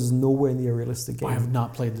 but it was nowhere near a realistic game. I have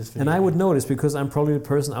not played this video. And I would know this because I'm probably the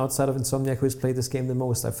person outside of Insomniac who has played this game the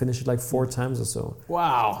most. I finished it like 4 times or so.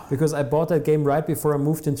 Wow. Because I bought that game right before I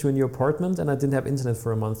moved into a new apartment and I didn't have internet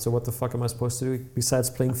for a month. So what the fuck am I supposed to do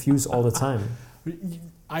besides playing Fuse all the time?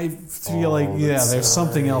 I feel like, there's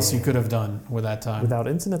something else you could have done with that time. Without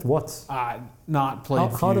internet, what? Not played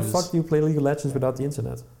How the Fuse. fuck do you play League of Legends without the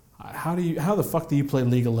internet? How the fuck do you play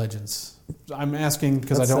League of Legends? I'm asking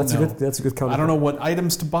because I don't know. That's a good counter. I don't know what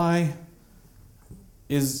items to buy.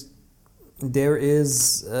 There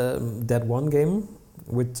is that one game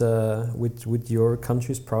with your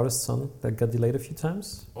country's proudest son that got delayed a few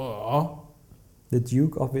times. Oh. The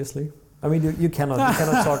Duke, obviously. I mean, you cannot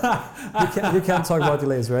talk. You can't talk about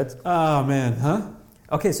delays, right? Oh man, huh?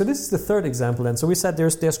 Okay, so this is the third example then. So we said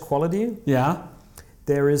there's quality, Yeah.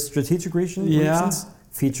 there is strategic reasons,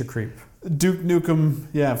 feature creep. Duke Nukem,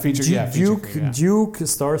 feature. Duke,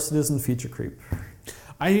 Star Citizen, feature creep.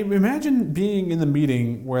 I imagine being in the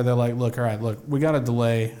meeting where they're like, look, we got a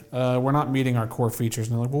delay. We're not meeting our core features.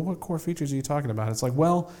 And they're like, well, what core features are you talking about? It's like,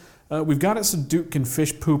 well, we've got it so Duke can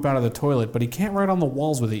fish poop out of the toilet, but he can't write on the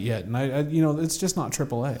walls with it yet. And it's just not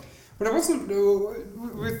AAA. But it wasn't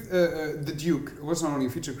with the Duke. It was not only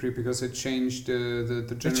feature creep because it changed the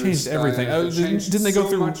They general changed style. everything. It changed Didn't they go so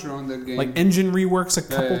through much around that game? like engine reworks a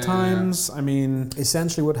couple yeah. times? I mean,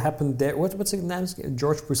 Essentially, what happened there? What's his name?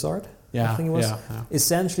 George Broussard. yeah, I think it was. yeah.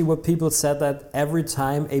 Essentially, what people said that every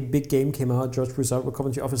time a big game came out, George Broussard would come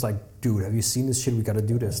into the office like, "Dude, have you seen this shit? We got to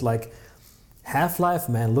do this." Like Half-Life,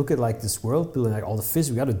 man, look at like this world building, like all the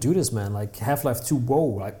physics. We got to do this, man. Like Half-Life 2, whoa,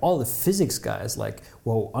 like all the physics guys, like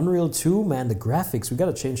whoa, Unreal 2, man, the graphics. We got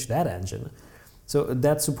to change that engine. So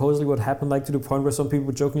that's supposedly what happened, like to the point where some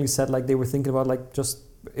people jokingly said like they were thinking about like just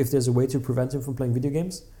if there's a way to prevent him from playing video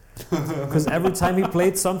games. Because every time he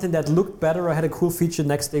played something that looked better or had a cool feature,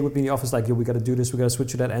 next day would be in the office like, yo, we got to do this, we got to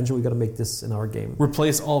switch to that engine, we got to make this in our game.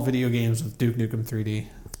 Replace all video games with Duke Nukem 3D.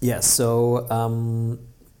 Yeah, so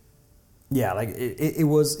like it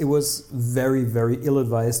was very, very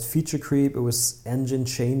ill-advised feature creep. It was engine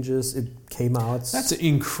changes. It came out. That's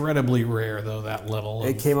incredibly rare, though. That level.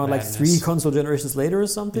 It came out madness. like 3 console generations later or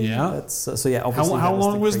something. Yeah. That's so yeah. Obviously, How that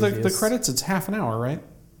long was the craziest. credits? It's half an hour, right?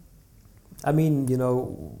 I mean,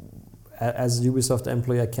 as a Ubisoft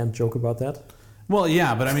employee, I can't joke about that. Well,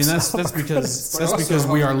 yeah, but I mean that's because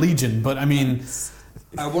we are Legion. But I mean,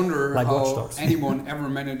 I wonder Like Watch how Dogs. anyone ever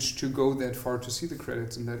managed to go that far to see the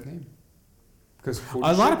credits in that game. Because a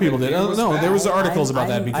lot of people did. There was articles about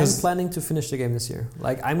that because I'm planning to finish the game this year.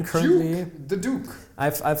 Like I'm currently. the Duke.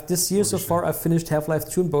 I've this year so far I've finished Half-Life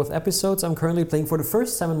 2 in both episodes. I'm currently playing for the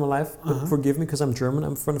first time in my life, but forgive me because I'm German.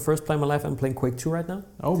 I'm for the first time in my life I'm playing Quake 2 right now.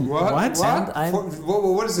 oh What? And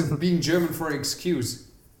What is it being German for an excuse?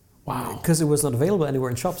 wow. Because it was not available anywhere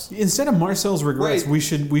in shops. Instead of Marcel's regrets,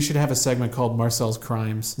 Wait. we should have a segment called Marcel's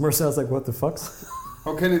crimes. Marcel's like, what the fuck?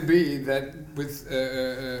 How can it be that with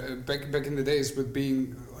back in the days with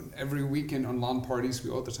being every weekend on LAN parties, we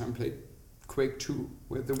all the time played Quake 2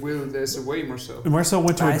 with the will there's a way, Marcel. Marcel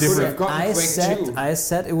went to a different. I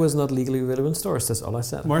said it was not legally available in stores. That's all I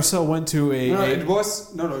said. Marcel went to a. No, it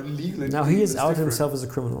was legal. Now he is out himself as a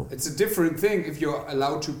criminal. It's a different thing if you're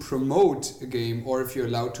allowed to promote a game or if you're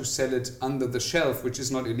allowed to sell it under the shelf, which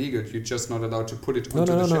is not illegal. You're just not allowed to put it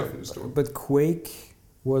onto the shelf in the store. But Quake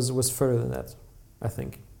was further than that, I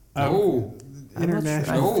think.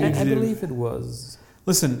 International. I believe it was.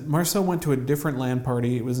 Listen, Marcel went to a different LAN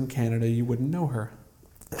party. It was in Canada. You wouldn't know her.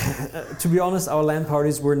 To be honest, our LAN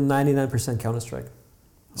parties were 99% Counter-Strike.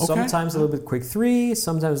 Okay. Sometimes a little bit Quake 3,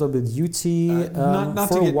 sometimes a little bit UT. Not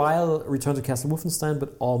for a while, Return to Castle Wolfenstein,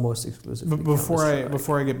 but almost exclusively. But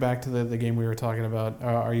before I get back to the game we were talking about,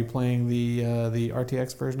 are you playing the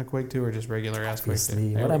RTX version of Quake 2 or just regular ass Quake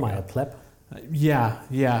 2? What am I, a pleb?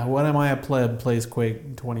 Yeah. What am I, a pleb? Plays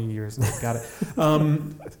Quake 20 years. Got it.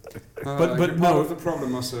 But no. The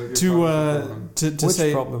problem also. To Which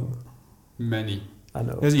say problem? Many. I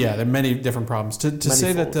know. Yeah, there are many different problems. To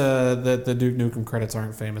say that the Duke Nukem credits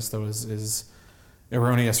aren't famous though is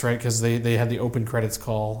erroneous, right? Because they had the open credits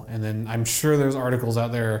call, and then I'm sure there's articles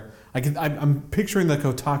out there. I'm picturing the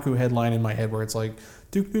Kotaku headline in my head where it's like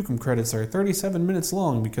Duke Nukem credits are 37 minutes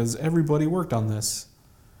long because everybody worked on this.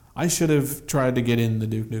 I should have tried to get in the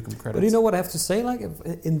Duke Nukem credits. But you know what I have to say? Like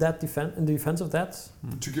in defense of that,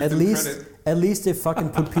 at least they fucking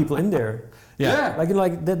put people in there. Yeah.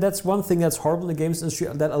 That's one thing that's horrible in the games industry.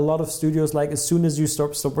 That a lot of studios, like as soon as you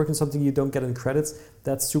stop working on something, you don't get in credits.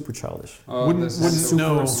 That's super childish.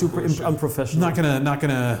 Super unprofessional. Not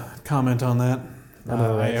gonna comment on that.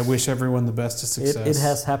 I wish everyone the best of success. It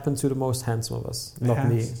has happened to the most handsome of us, not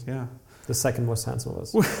me. Yeah. The second most handsome of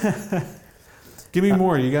us. Give me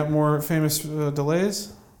more. You got more famous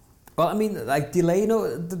delays? Well, I mean, like delay.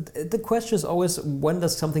 The question is always when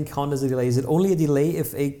does something count as a delay? Is it only a delay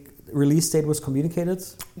if a release date was communicated?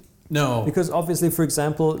 No. Because obviously, for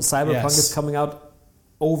example, Cyberpunk is coming out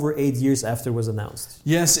over 8 years after it was announced.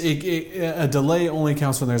 Yes, a delay only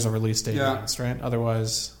counts when there's a release date announced, right?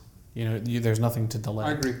 Otherwise, there's nothing to delay.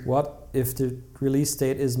 I agree. What if the release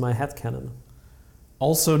date is my headcanon?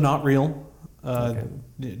 Also not real.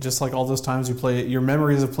 Just like all those times you play, your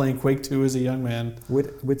memories of playing Quake 2 as a young man.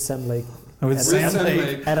 With Sam Lake. With Sam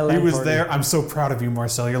Lake. He was there. I'm so proud of you,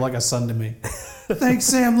 Marcel. You're like a son to me. Thanks,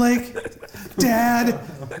 Sam Lake. Dad.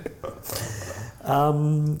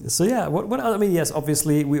 So yeah, what I mean, yes,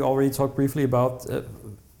 obviously we already talked briefly about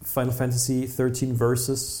Final Fantasy 13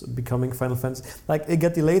 Versus becoming Final Fantasy. Like it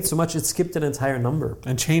got delayed so much it skipped an entire number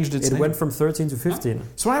and changed its name. It went from 13 to 15.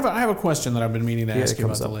 So I have a question that I've been meaning to ask you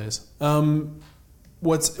about delays.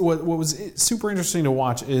 What was super interesting to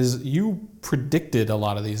watch is you predicted a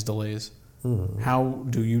lot of these delays. How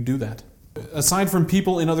do you do that? Aside from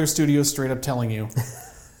people in other studios straight up telling you,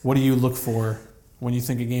 what do you look for when you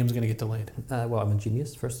think a game's going to get delayed? Well, I'm a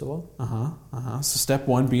genius, first of all. So step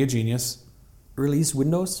one, be a genius. Release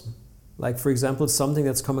windows. Like, for example, something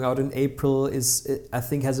that's coming out in April I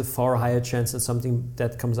think has a far higher chance than something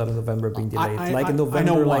that comes out in November being delayed. In November, I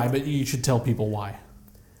know why, but you should tell people why.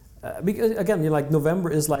 Because again, November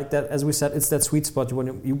is like that. As we said, it's that sweet spot.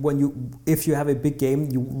 If you have a big game,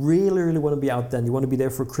 you really, really want to be out then. You want to be there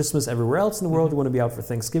for Christmas everywhere else in the world. You want to be out for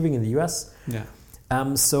Thanksgiving in the US. Yeah.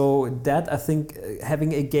 So that I think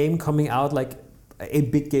having a game coming out like a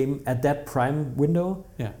big game at that prime window.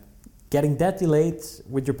 Yeah. Getting that delayed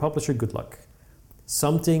with your publisher, good luck.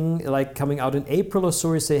 Something like coming out in April or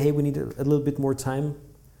so, you say, hey, we need a little bit more time.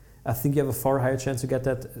 I think you have a far higher chance to get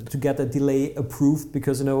that delay approved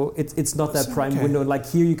because it's not that prime window. Like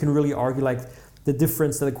here, you can really argue like the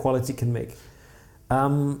difference that the quality can make.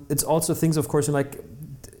 It's also things, of course, like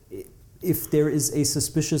if there is a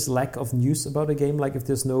suspicious lack of news about a game, like if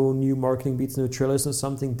there's no new marketing beats, no trailers or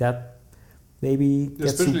something, that maybe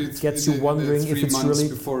gets you wondering if it's really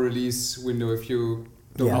before release window. If you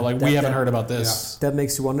don't we haven't heard about this. That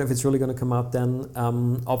makes you wonder if it's really going to come out then.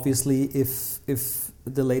 Obviously, if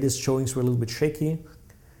the latest showings were a little bit shaky,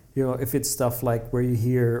 if it's stuff like where you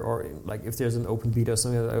hear or like if there's an open beta or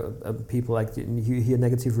something, people like you hear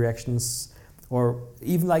negative reactions or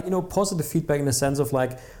even like positive feedback in the sense of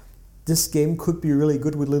like this game could be really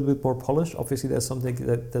good with a little bit more polish. Obviously, there's something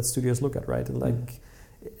that studios look at, right? And like.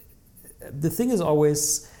 The thing is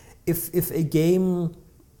always, if a game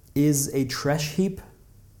is a trash heap,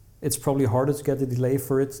 it's probably harder to get a delay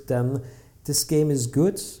for it than this game is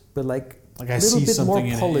good, but like a little bit more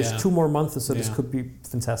polished, 2 more months or so, this could be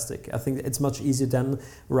fantastic. I think it's much easier then,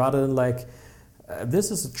 rather than like, this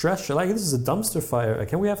is a trash, like this is a dumpster fire.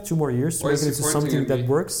 Can we have 2 more years to make it into something that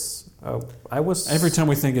works? I was Every time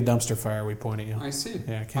we think of Dumpster Fire, we point at you. I see.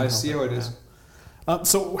 Yeah, I see how it is.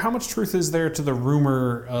 So how much truth is there to the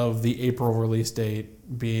rumor of the April release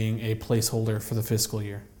date being a placeholder for the fiscal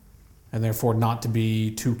year, and therefore not to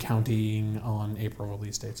be too counting on April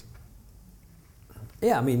release dates?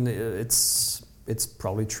 Yeah, I mean, it's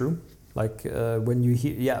probably true. Like when you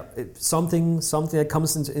hear, something that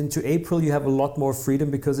comes into April, you have a lot more freedom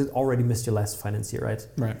because it already missed your last finance year, right?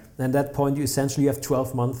 Right. And at that point, you essentially have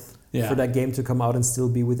 12 months for that game to come out and still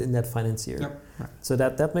be within that finance year. Yep. Right. So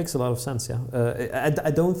that makes a lot of sense. Yeah.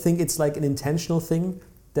 I don't think it's like an intentional thing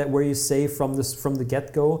that where you say from the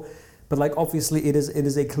get go, but like obviously it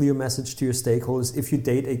is a clear message to your stakeholders if you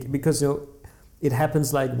date because it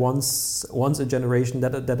happens like once a generation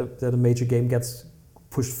that a major game gets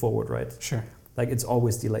pushed forward, right? Sure. Like it's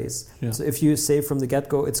always delays. Yeah. So if you say from the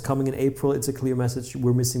get-go it's coming in April, it's a clear message,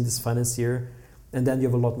 we're missing this finance year, and then you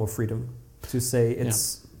have a lot more freedom to say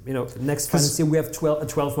it's next finance year we have a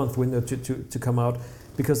 12-month window to come out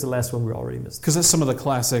because the last one we already missed. Because that's some of the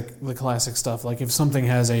classic stuff. Like if something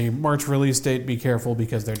has a March release date, be careful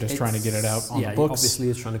because they're just trying to get it out on the books. Obviously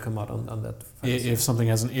it's trying to come out on that. If something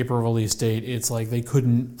has an April release date, it's like they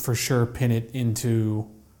couldn't for sure pin it into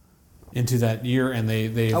that year, and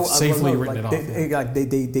they've safely written it off.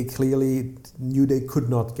 They clearly knew they could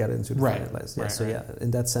not get into the final list. Yeah, right.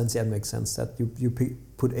 In that sense, it makes sense that you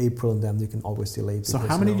put April and then you can always delay it. So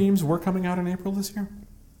how many games were coming out in April this year?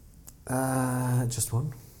 Just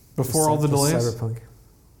one. Before all the delays? Cyberpunk.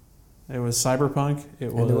 It was Cyberpunk.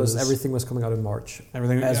 Everything was coming out in March.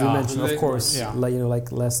 Everything, as we mentioned, of course. Yeah.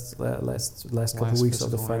 Like last couple of weeks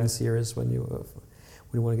of the finance year is when you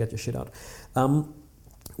want to get your shit out.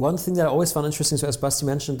 One thing that I always found interesting, so as Basti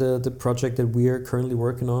mentioned, the project that we are currently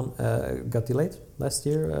working on got delayed last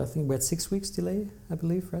year. I think we had 6 weeks delay, I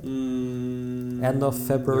believe, right? End of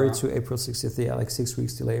February to April 60th. Yeah, like 6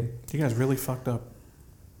 weeks delay. You guys really fucked up.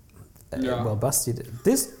 Well, Basti did.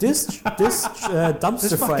 This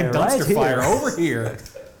dumpster fire, dumpster right fire here. over here.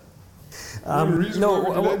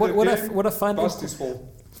 What I find Basti's fault.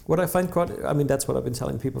 What I find quite, I mean, that's what I've been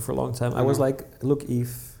telling people for a long time. I was like, look,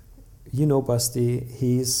 Eve, you know Basti,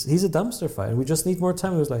 he's a dumpster fire, and we just need more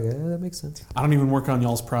time. He was like, that makes sense. I don't even work on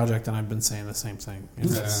y'all's project, and I've been saying the same thing.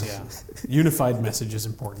 Unified message is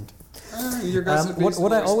important.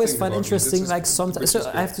 What I always find interesting, like sometimes,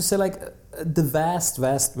 so I have to say, like the vast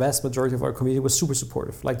majority of our community was super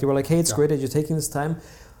supportive. Like they were like, hey, it's great that you're taking this time.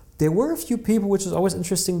 There were a few people, which is always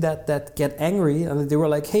interesting, that get angry, and they were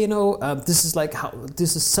like, "Hey, this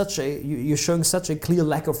is such a you're showing such a clear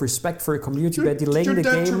lack of respect for your community by delaying the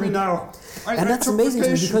game." To me now. And that's amazing to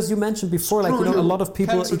me because you mentioned before, like a lot of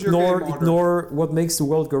people ignore what makes the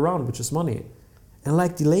world go round, which is money, and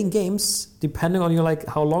like delaying games, depending on like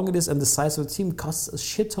how long it is and the size of the team, costs a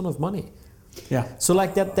shit ton of money. Yeah. So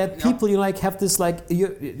like that people like have this like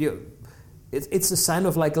it's a sign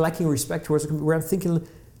of like lacking respect towards where I'm thinking.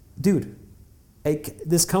 Dude,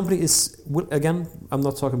 this company is, again, I'm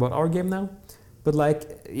not talking about our game now, but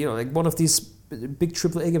like one of these big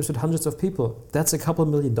AAA games with hundreds of people, that's a couple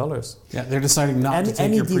 $1 million. Yeah, they're deciding not to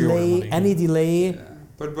take your pre-order money. Any delay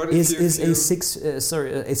but is a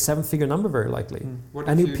seven-figure number very likely.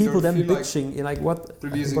 And people then bitching, like what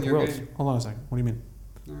world? Game. Hold on a second, what do you mean?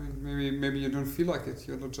 Maybe you don't feel like it.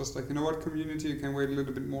 You're just like, community, you can wait a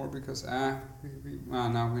little bit more because no,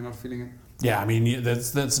 we're not feeling it. Yeah, I mean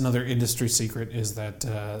that's another industry secret is that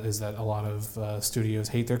a lot of studios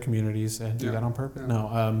hate their communities and do that on purpose.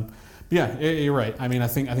 Yeah. No, you're right. I mean, I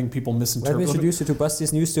think people misinterpret. Let me introduce you to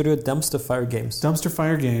Basti's new studio, Dumpster Fire Games. Dumpster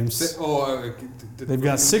Fire Games. They've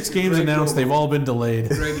got 6 games announced. Logo. They've all been delayed.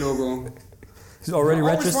 Great logo. He's already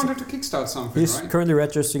registered. I always wanted to kickstart something. He's currently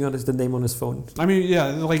registering on the name on his phone. I mean, yeah,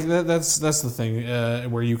 like that's the thing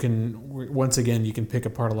where you can once again you can pick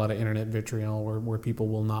apart a lot of internet vitriol where people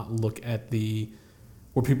will not look at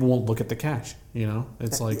people won't look at the cash.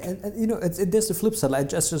 It's like there's the flip side. I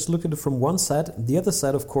just look at it from one side. The other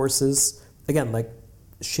side, of course, is again like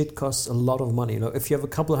shit costs a lot of money. If you have a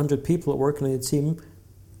couple of hundred people working on your team.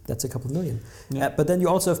 That's a couple million. Yeah. But then you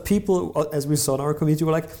also have people, as we saw in our community, who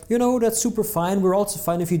are like, that's super fine. We're also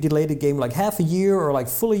fine if you delay the game like half a year or like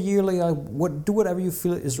full a year. Like, do whatever you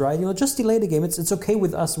feel is right. Just delay the game. It's okay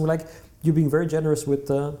with us. And we're like, you're being very generous with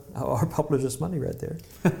our publishers' money right there.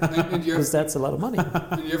 Because that's a lot of money.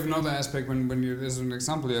 And you have another aspect when you, as an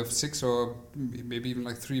example, you have 6 or maybe even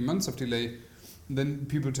like 3 months of delay. then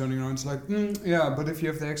people turning around, it's like, yeah, but if you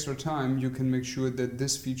have the extra time, you can make sure that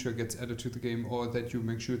this feature gets added to the game, or that you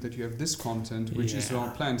make sure that you have this content, which is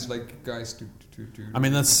not planned. Like, guys, do. I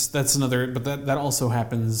mean, that's another, but that also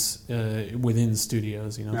happens within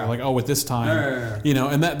studios. You know, they're like, oh, at this time, you know,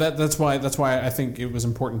 and that's why I think it was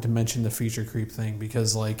important to mention the feature creep thing,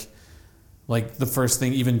 because like the first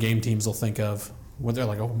thing even game teams will think of when they're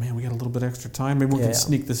like, oh man, we got a little bit extra time, maybe we can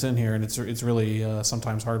sneak this in here, and it's really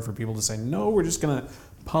sometimes hard for people to say, no, we're just gonna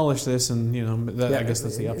polish this, and you know, I guess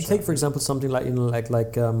that's the upshot. Take for example something like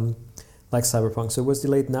like Cyberpunk. So it was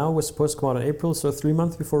delayed now, was supposed to come out in April, so 3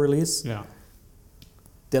 months before release. Yeah.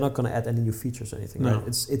 They're not going to add any new features or anything. No. Right?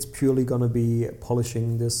 It's purely going to be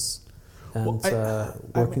polishing this and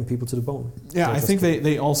working people to the bone. Yeah, I think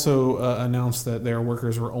they also announced that their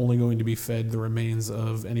workers were only going to be fed the remains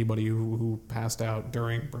of anybody who passed out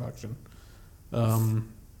during production.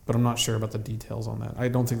 But I'm not sure about the details on that. I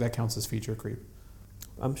don't think that counts as feature creep.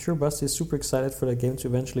 I'm sure Basti is super excited for that game to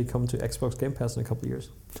eventually come to Xbox Game Pass in a couple of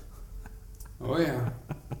years. Oh yeah.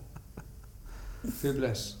 Feel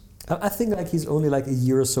blessed. I think like he's only like a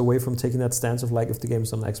year or so away from taking that stance of like, if the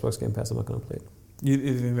game's on Xbox Game Pass, I'm not going to play it.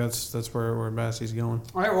 You think that's where Basti's going?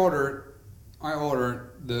 I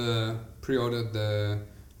pre-ordered the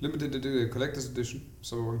limited edition collector's edition,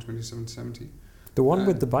 Cyberpunk 2070. The one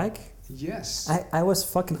with the bike? Yes. I was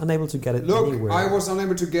fucking unable to get it Look, anywhere. I was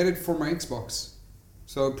unable to get it for my Xbox.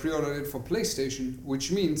 So I pre-ordered it for PlayStation,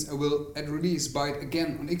 which means I will at release buy it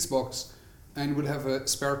again on Xbox, and will have a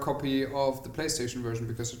spare copy of the PlayStation version,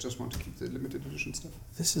 because I just want to keep the limited edition stuff.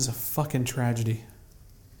 This is a fucking tragedy.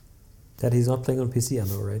 That he's not playing on PC, I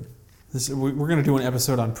know, right? We're going to do an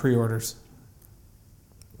episode on pre-orders.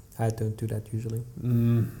 I don't do that usually.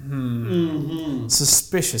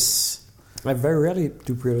 Suspicious. I very rarely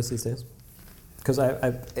do pre-orders these days. Because I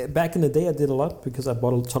back in the day I did a lot, because I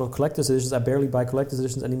bought a ton of collector's editions. I barely buy collector's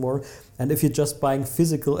editions anymore. And if you're just buying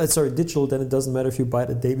digital, then it doesn't matter if you buy it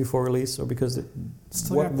a day before release, or because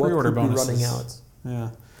what pre-order could be bonuses running out. Yeah.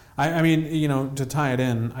 I mean, you know, to tie it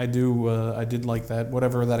in, I did like that,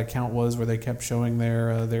 whatever that account was where they kept showing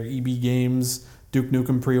their EB Games Duke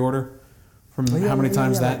Nukem pre-order, from how many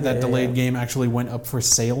times that delayed game actually went up for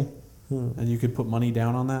sale, and you could put money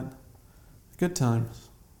down on that. Good times.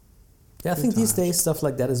 Yeah, I think these days stuff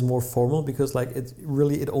like that is more formal, because like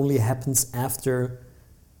it only happens after,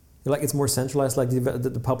 like it's more centralized. Like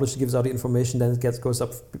the publisher gives out the information, then it goes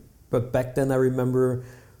up. But back then I remember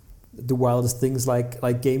the wildest things,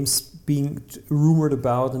 like games being rumored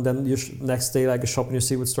about, and then next day like a shop in your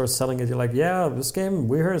city would start selling it. You're like, yeah, this game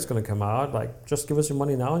we heard it's going to come out. Like, just give us your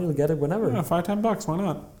money now and you'll get it whenever. Yeah, $5-10, why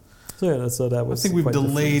not? So yeah, so that was. I think we've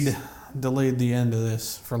delayed the end of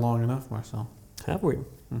this for long enough, Marcel. Have we?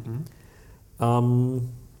 Mm-hmm.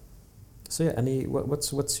 So yeah,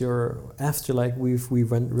 what's your, after like we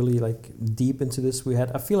went really like deep into this, we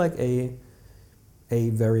had, I feel like a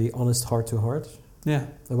very honest heart to heart. Yeah.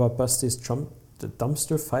 About Basti's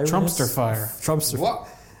dumpster fire. Trumpster fire. Trumpster. What?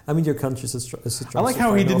 I mean, your country is a dumpster. I like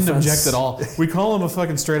how he didn't object at all. We call him a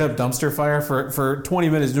fucking straight up dumpster fire for 20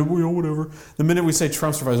 minutes. Whatever. The minute we say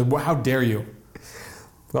Trumpster fire, how dare you?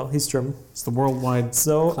 Well, he's German. It's the worldwide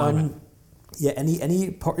climate. Yeah,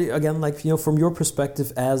 any party, again, like, you know, from your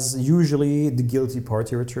perspective as usually the guilty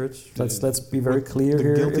party or church, let's be very clear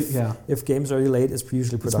here. If games are delayed, it's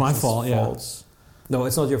usually production's fault. Yeah. No,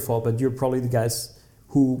 it's not your fault, but you're probably the guys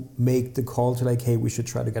who make the call to like, hey, we should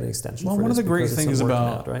try to get an extension. Well, one of the great things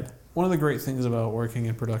about working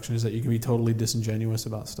in production is that you can be totally disingenuous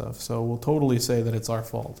about stuff. So we'll totally say that it's our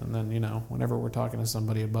fault, and then, you know, whenever we're talking to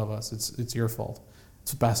somebody above us, it's your fault.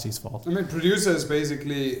 It's Basti's fault. I mean, producers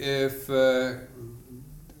basically, if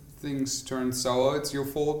things turn sour, it's your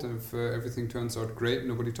fault. If everything turns out great,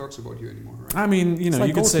 nobody talks about you anymore, right? I mean, you know,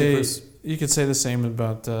 like you could say the same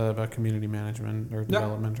about community management or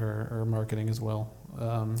development or marketing as well.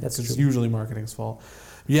 That's it's usually marketing's fault.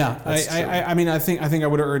 Yeah, I mean, I think I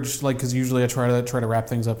would urge, like, because usually I try to wrap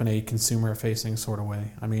things up in a consumer-facing sort of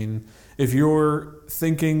way. I mean, if you're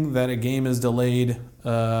thinking that a game is delayed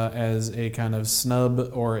as a kind of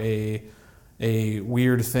snub or a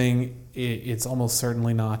weird thing, it's almost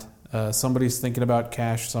certainly not. Somebody's thinking about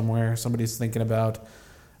cash somewhere. Somebody's thinking about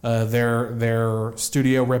their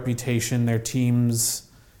studio reputation, their teams.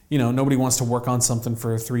 You know, nobody wants to work on something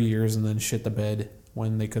for 3 years and then shit the bed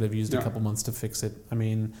when they could have used a couple months to fix it. I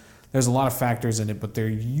mean, there's a lot of factors in it, but they're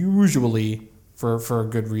usually for a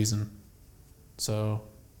good reason. So,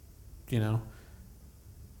 you know,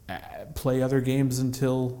 play other games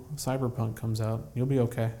until Cyberpunk comes out. You'll be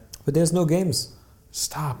okay. But there's no games.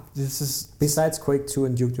 Stop. This is... Besides Quake 2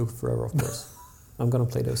 and Duke Nukem Forever, of course. I'm gonna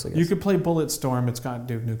play those, I guess. You could play Bulletstorm. It's got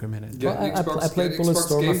Duke Nukem in it. Get I played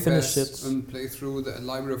Bulletstorm. I finished it. And play through the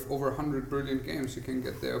library of over 100 brilliant games you can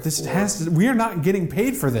get there. We are not getting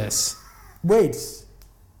paid for this. Wait,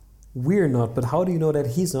 we're not. But how do you know that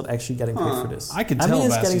he's not actually getting paid for this? I can tell.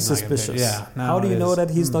 it's Bastian's getting not suspicious. Yeah. No, how do you know that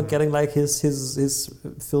he's not getting like his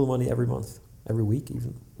fill money every month, every week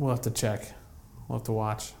even? We'll have to check. We'll have to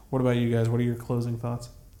watch. What about you guys? What are your closing thoughts?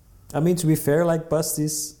 I mean, to be fair, like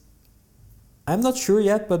Busty's, I'm not sure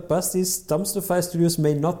yet, but Busty's Dumpster Fire Studios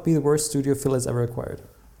may not be the worst studio Phil has ever acquired.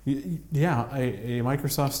 Yeah, a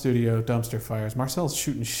Microsoft studio, Dumpster Fires. Marcel's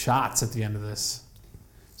shooting shots at the end of this.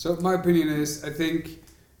 So my opinion is, I think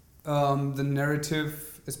the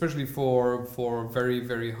narrative, especially for very,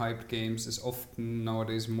 very hyped games, is often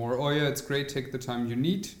nowadays more, oh yeah, it's great, take the time you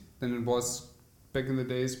need, than it was back in the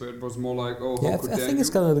days where it was more like, oh, how could I think it's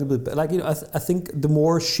kind of a little bit like, I think the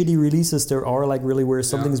more shitty releases there are, like really where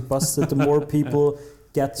something's busted, the more people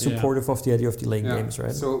get supportive of the idea of delaying games,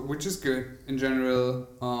 right? So, which is good in general,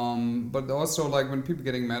 but also like when people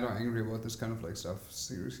getting mad or angry about this kind of like stuff,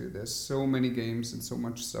 seriously, there's so many games and so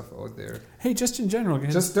much stuff out there. Hey, just in general,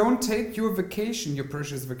 guys. Just don't take your vacation, your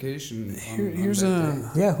precious vacation. Here's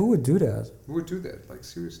who would do that? Who would do that? Like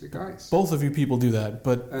seriously, guys. Both of you people do that,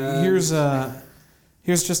 but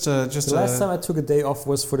here's just the last time I took a day off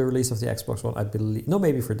was for the release of the Xbox One, I believe. No,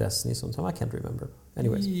 maybe for Destiny sometime. I can't remember.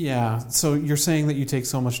 Anyways. Yeah. So you're saying that you take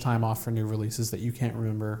so much time off for new releases that you can't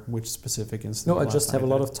remember which specific instance. No, I just have a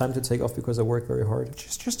lot of time to take off because I work very hard.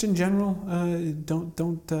 Just in general,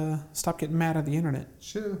 don't stop getting mad at the internet.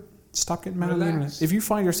 Chill. Stop getting mad on the internet. If you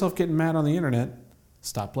find yourself getting mad on the internet,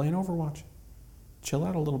 stop playing Overwatch. Chill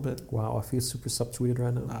out a little bit. Wow, I feel super subtweeted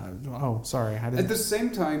right now. Sorry. At the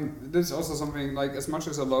same time, there's also something like, as much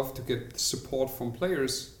as I love to get support from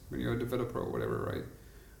players when you're a developer or whatever, right?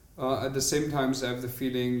 At the same time, I have the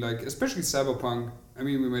feeling like, especially Cyberpunk, I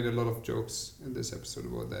mean, we made a lot of jokes in this episode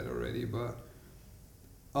about that already, but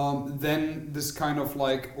then this kind of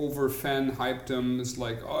like over fan hypedom is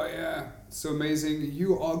like, oh yeah, so amazing,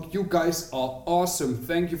 you guys are awesome,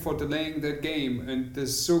 thank you for delaying that game, and this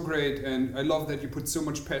is so great, and I love that you put so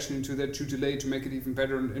much passion into that to delay to make it even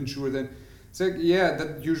better and ensure that it's like, yeah,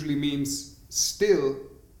 that usually means still,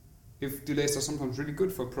 if delays are sometimes really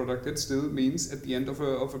good for a product, it still means at the end of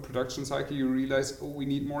a production cycle you realize, oh, we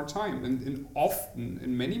need more time, and often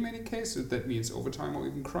in many cases that means overtime or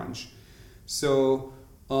even crunch. So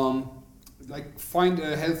like find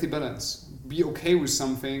a healthy balance. Be okay with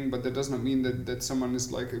something, but that does not mean that someone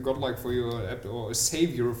is like a godlike for you or a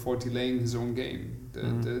savior for delaying his own game.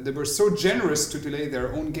 They were so generous to delay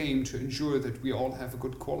their own game to ensure that we all have a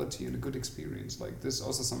good quality and a good experience. Like this is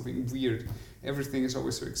also something weird. Everything is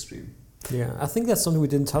always so extreme. Yeah, I think that's something we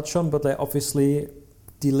didn't touch on, but obviously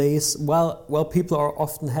delays, well, people are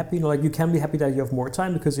often happy. Like you can be happy that you have more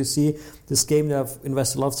time because you see this game that I've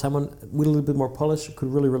invested a lot of time on with a little bit more polish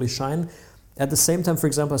could really, really shine. At the same time, for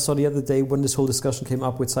example, I saw the other day when this whole discussion came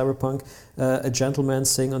up with Cyberpunk, a gentleman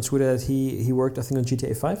saying on Twitter that he worked, I think, on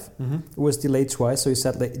GTA 5. Mm-hmm. It was delayed twice, so he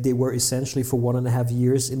said like they were essentially for 1.5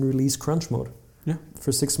 years in release crunch mode. Yeah.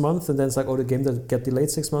 For 6 months, and then it's like, oh, the game that get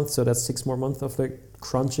delayed 6 months, so that's 6 more months of like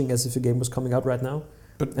crunching as if the game was coming out right now.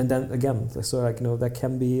 And then again, so like that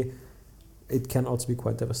can be, it can also be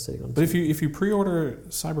quite devastating. But if you pre-order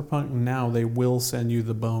Cyberpunk now, they will send you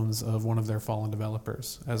the bones of one of their fallen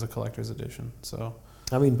developers as a collector's edition. So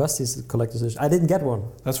I mean, Busty's a collector's edition. I didn't get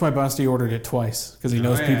one. That's why Busty ordered it twice, because he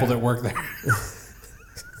knows people that work there.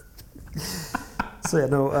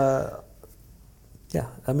 So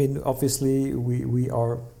I mean, obviously we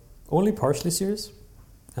are only partially serious.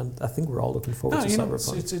 And I think we're all looking forward to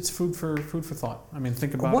Cyberpunk. It's food for thought. I mean,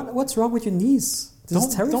 think about it. What's wrong with your knees? This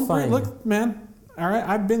is terrifying. Look, man. All right,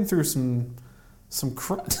 I've been through some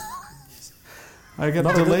I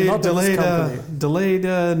got delayed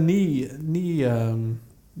knee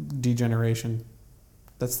degeneration.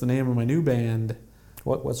 That's the name of my new band.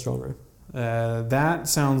 What genre? That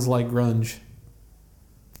sounds like grunge.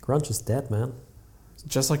 Grunge is dead, man.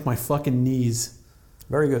 Just like my fucking knees.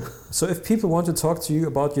 Very good. So if people want to talk to you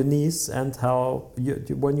about your knees and how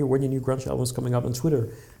when your new grunge album is coming out on Twitter,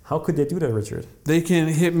 how could they do that, Richard? They can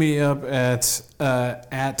hit me up at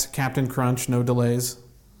Captain Crunch, no delays.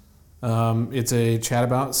 It's a chat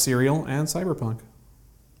about cereal and Cyberpunk.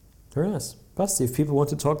 Very nice. Basti, if people want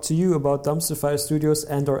to talk to you about Dumpster Fire Studios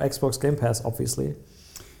and or Xbox Game Pass, obviously.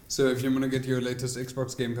 So if you want to get your latest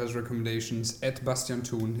Xbox Game Pass recommendations, at Bastian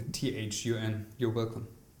Thun, THUN, you're welcome.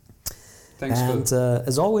 Thanks, and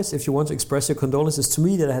as always, if you want to express your condolences to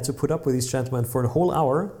me that I had to put up with these gentlemen for a whole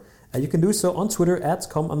hour, you can do so on Twitter at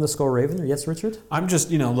com_Raven. Yes, Richard? I'm just,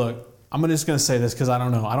 look, I'm just going to say this because I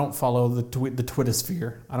don't know. I don't follow the Twitter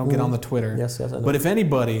sphere. I don't get on the Twitter. Yes, I know. But if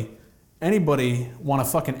anybody want to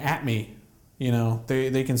fucking at me,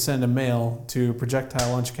 they can send a mail to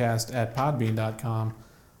projectilelunchcast@podbean.com.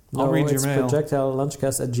 I'll read your mail.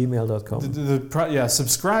 projectilelunchcast@gmail.com.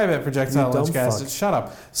 Subscribe at Projectile Lunchcast. Shut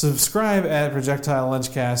up. Subscribe at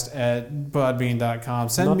projectilelunchcast@podbean.com.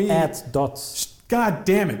 Send me dots. God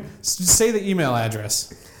damn it. Say the email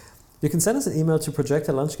address. You can send us an email to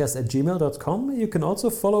projectilelunchcast@gmail.com. You can also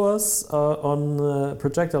follow us on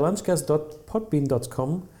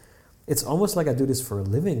projectilelunchcast.podbean.com. It's almost like I do this for a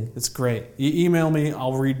living. It's great. You email me,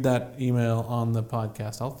 I'll read that email on the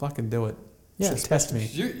podcast. I'll fucking do it. Yeah, test me.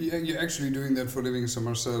 You're actually doing that for a living, so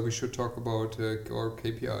Marcel, we should talk about our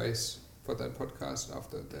KPIs for that podcast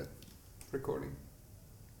after that recording.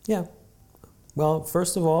 Yeah. Well,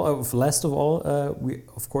 last of all, we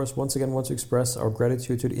of course once again want to express our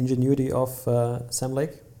gratitude to the ingenuity of Sam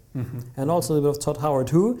Lake, and also a little bit of Todd Howard,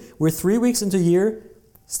 who we're 3 weeks into a year,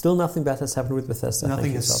 still nothing bad has happened with Bethesda.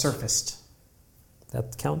 Nothing has surfaced.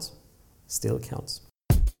 That counts. Still counts.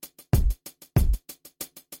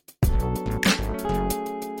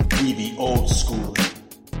 We the old school.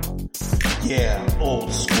 Yeah,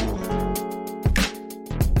 old school.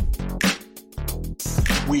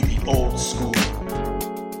 We the old school.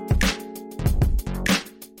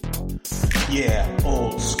 Yeah,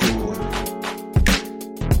 old school.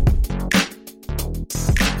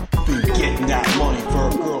 Been getting that money for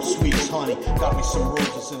a girl sweet as honey. Got me some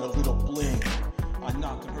roses and a little bling. I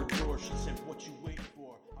knocked on her door, she said, "What you waiting for?"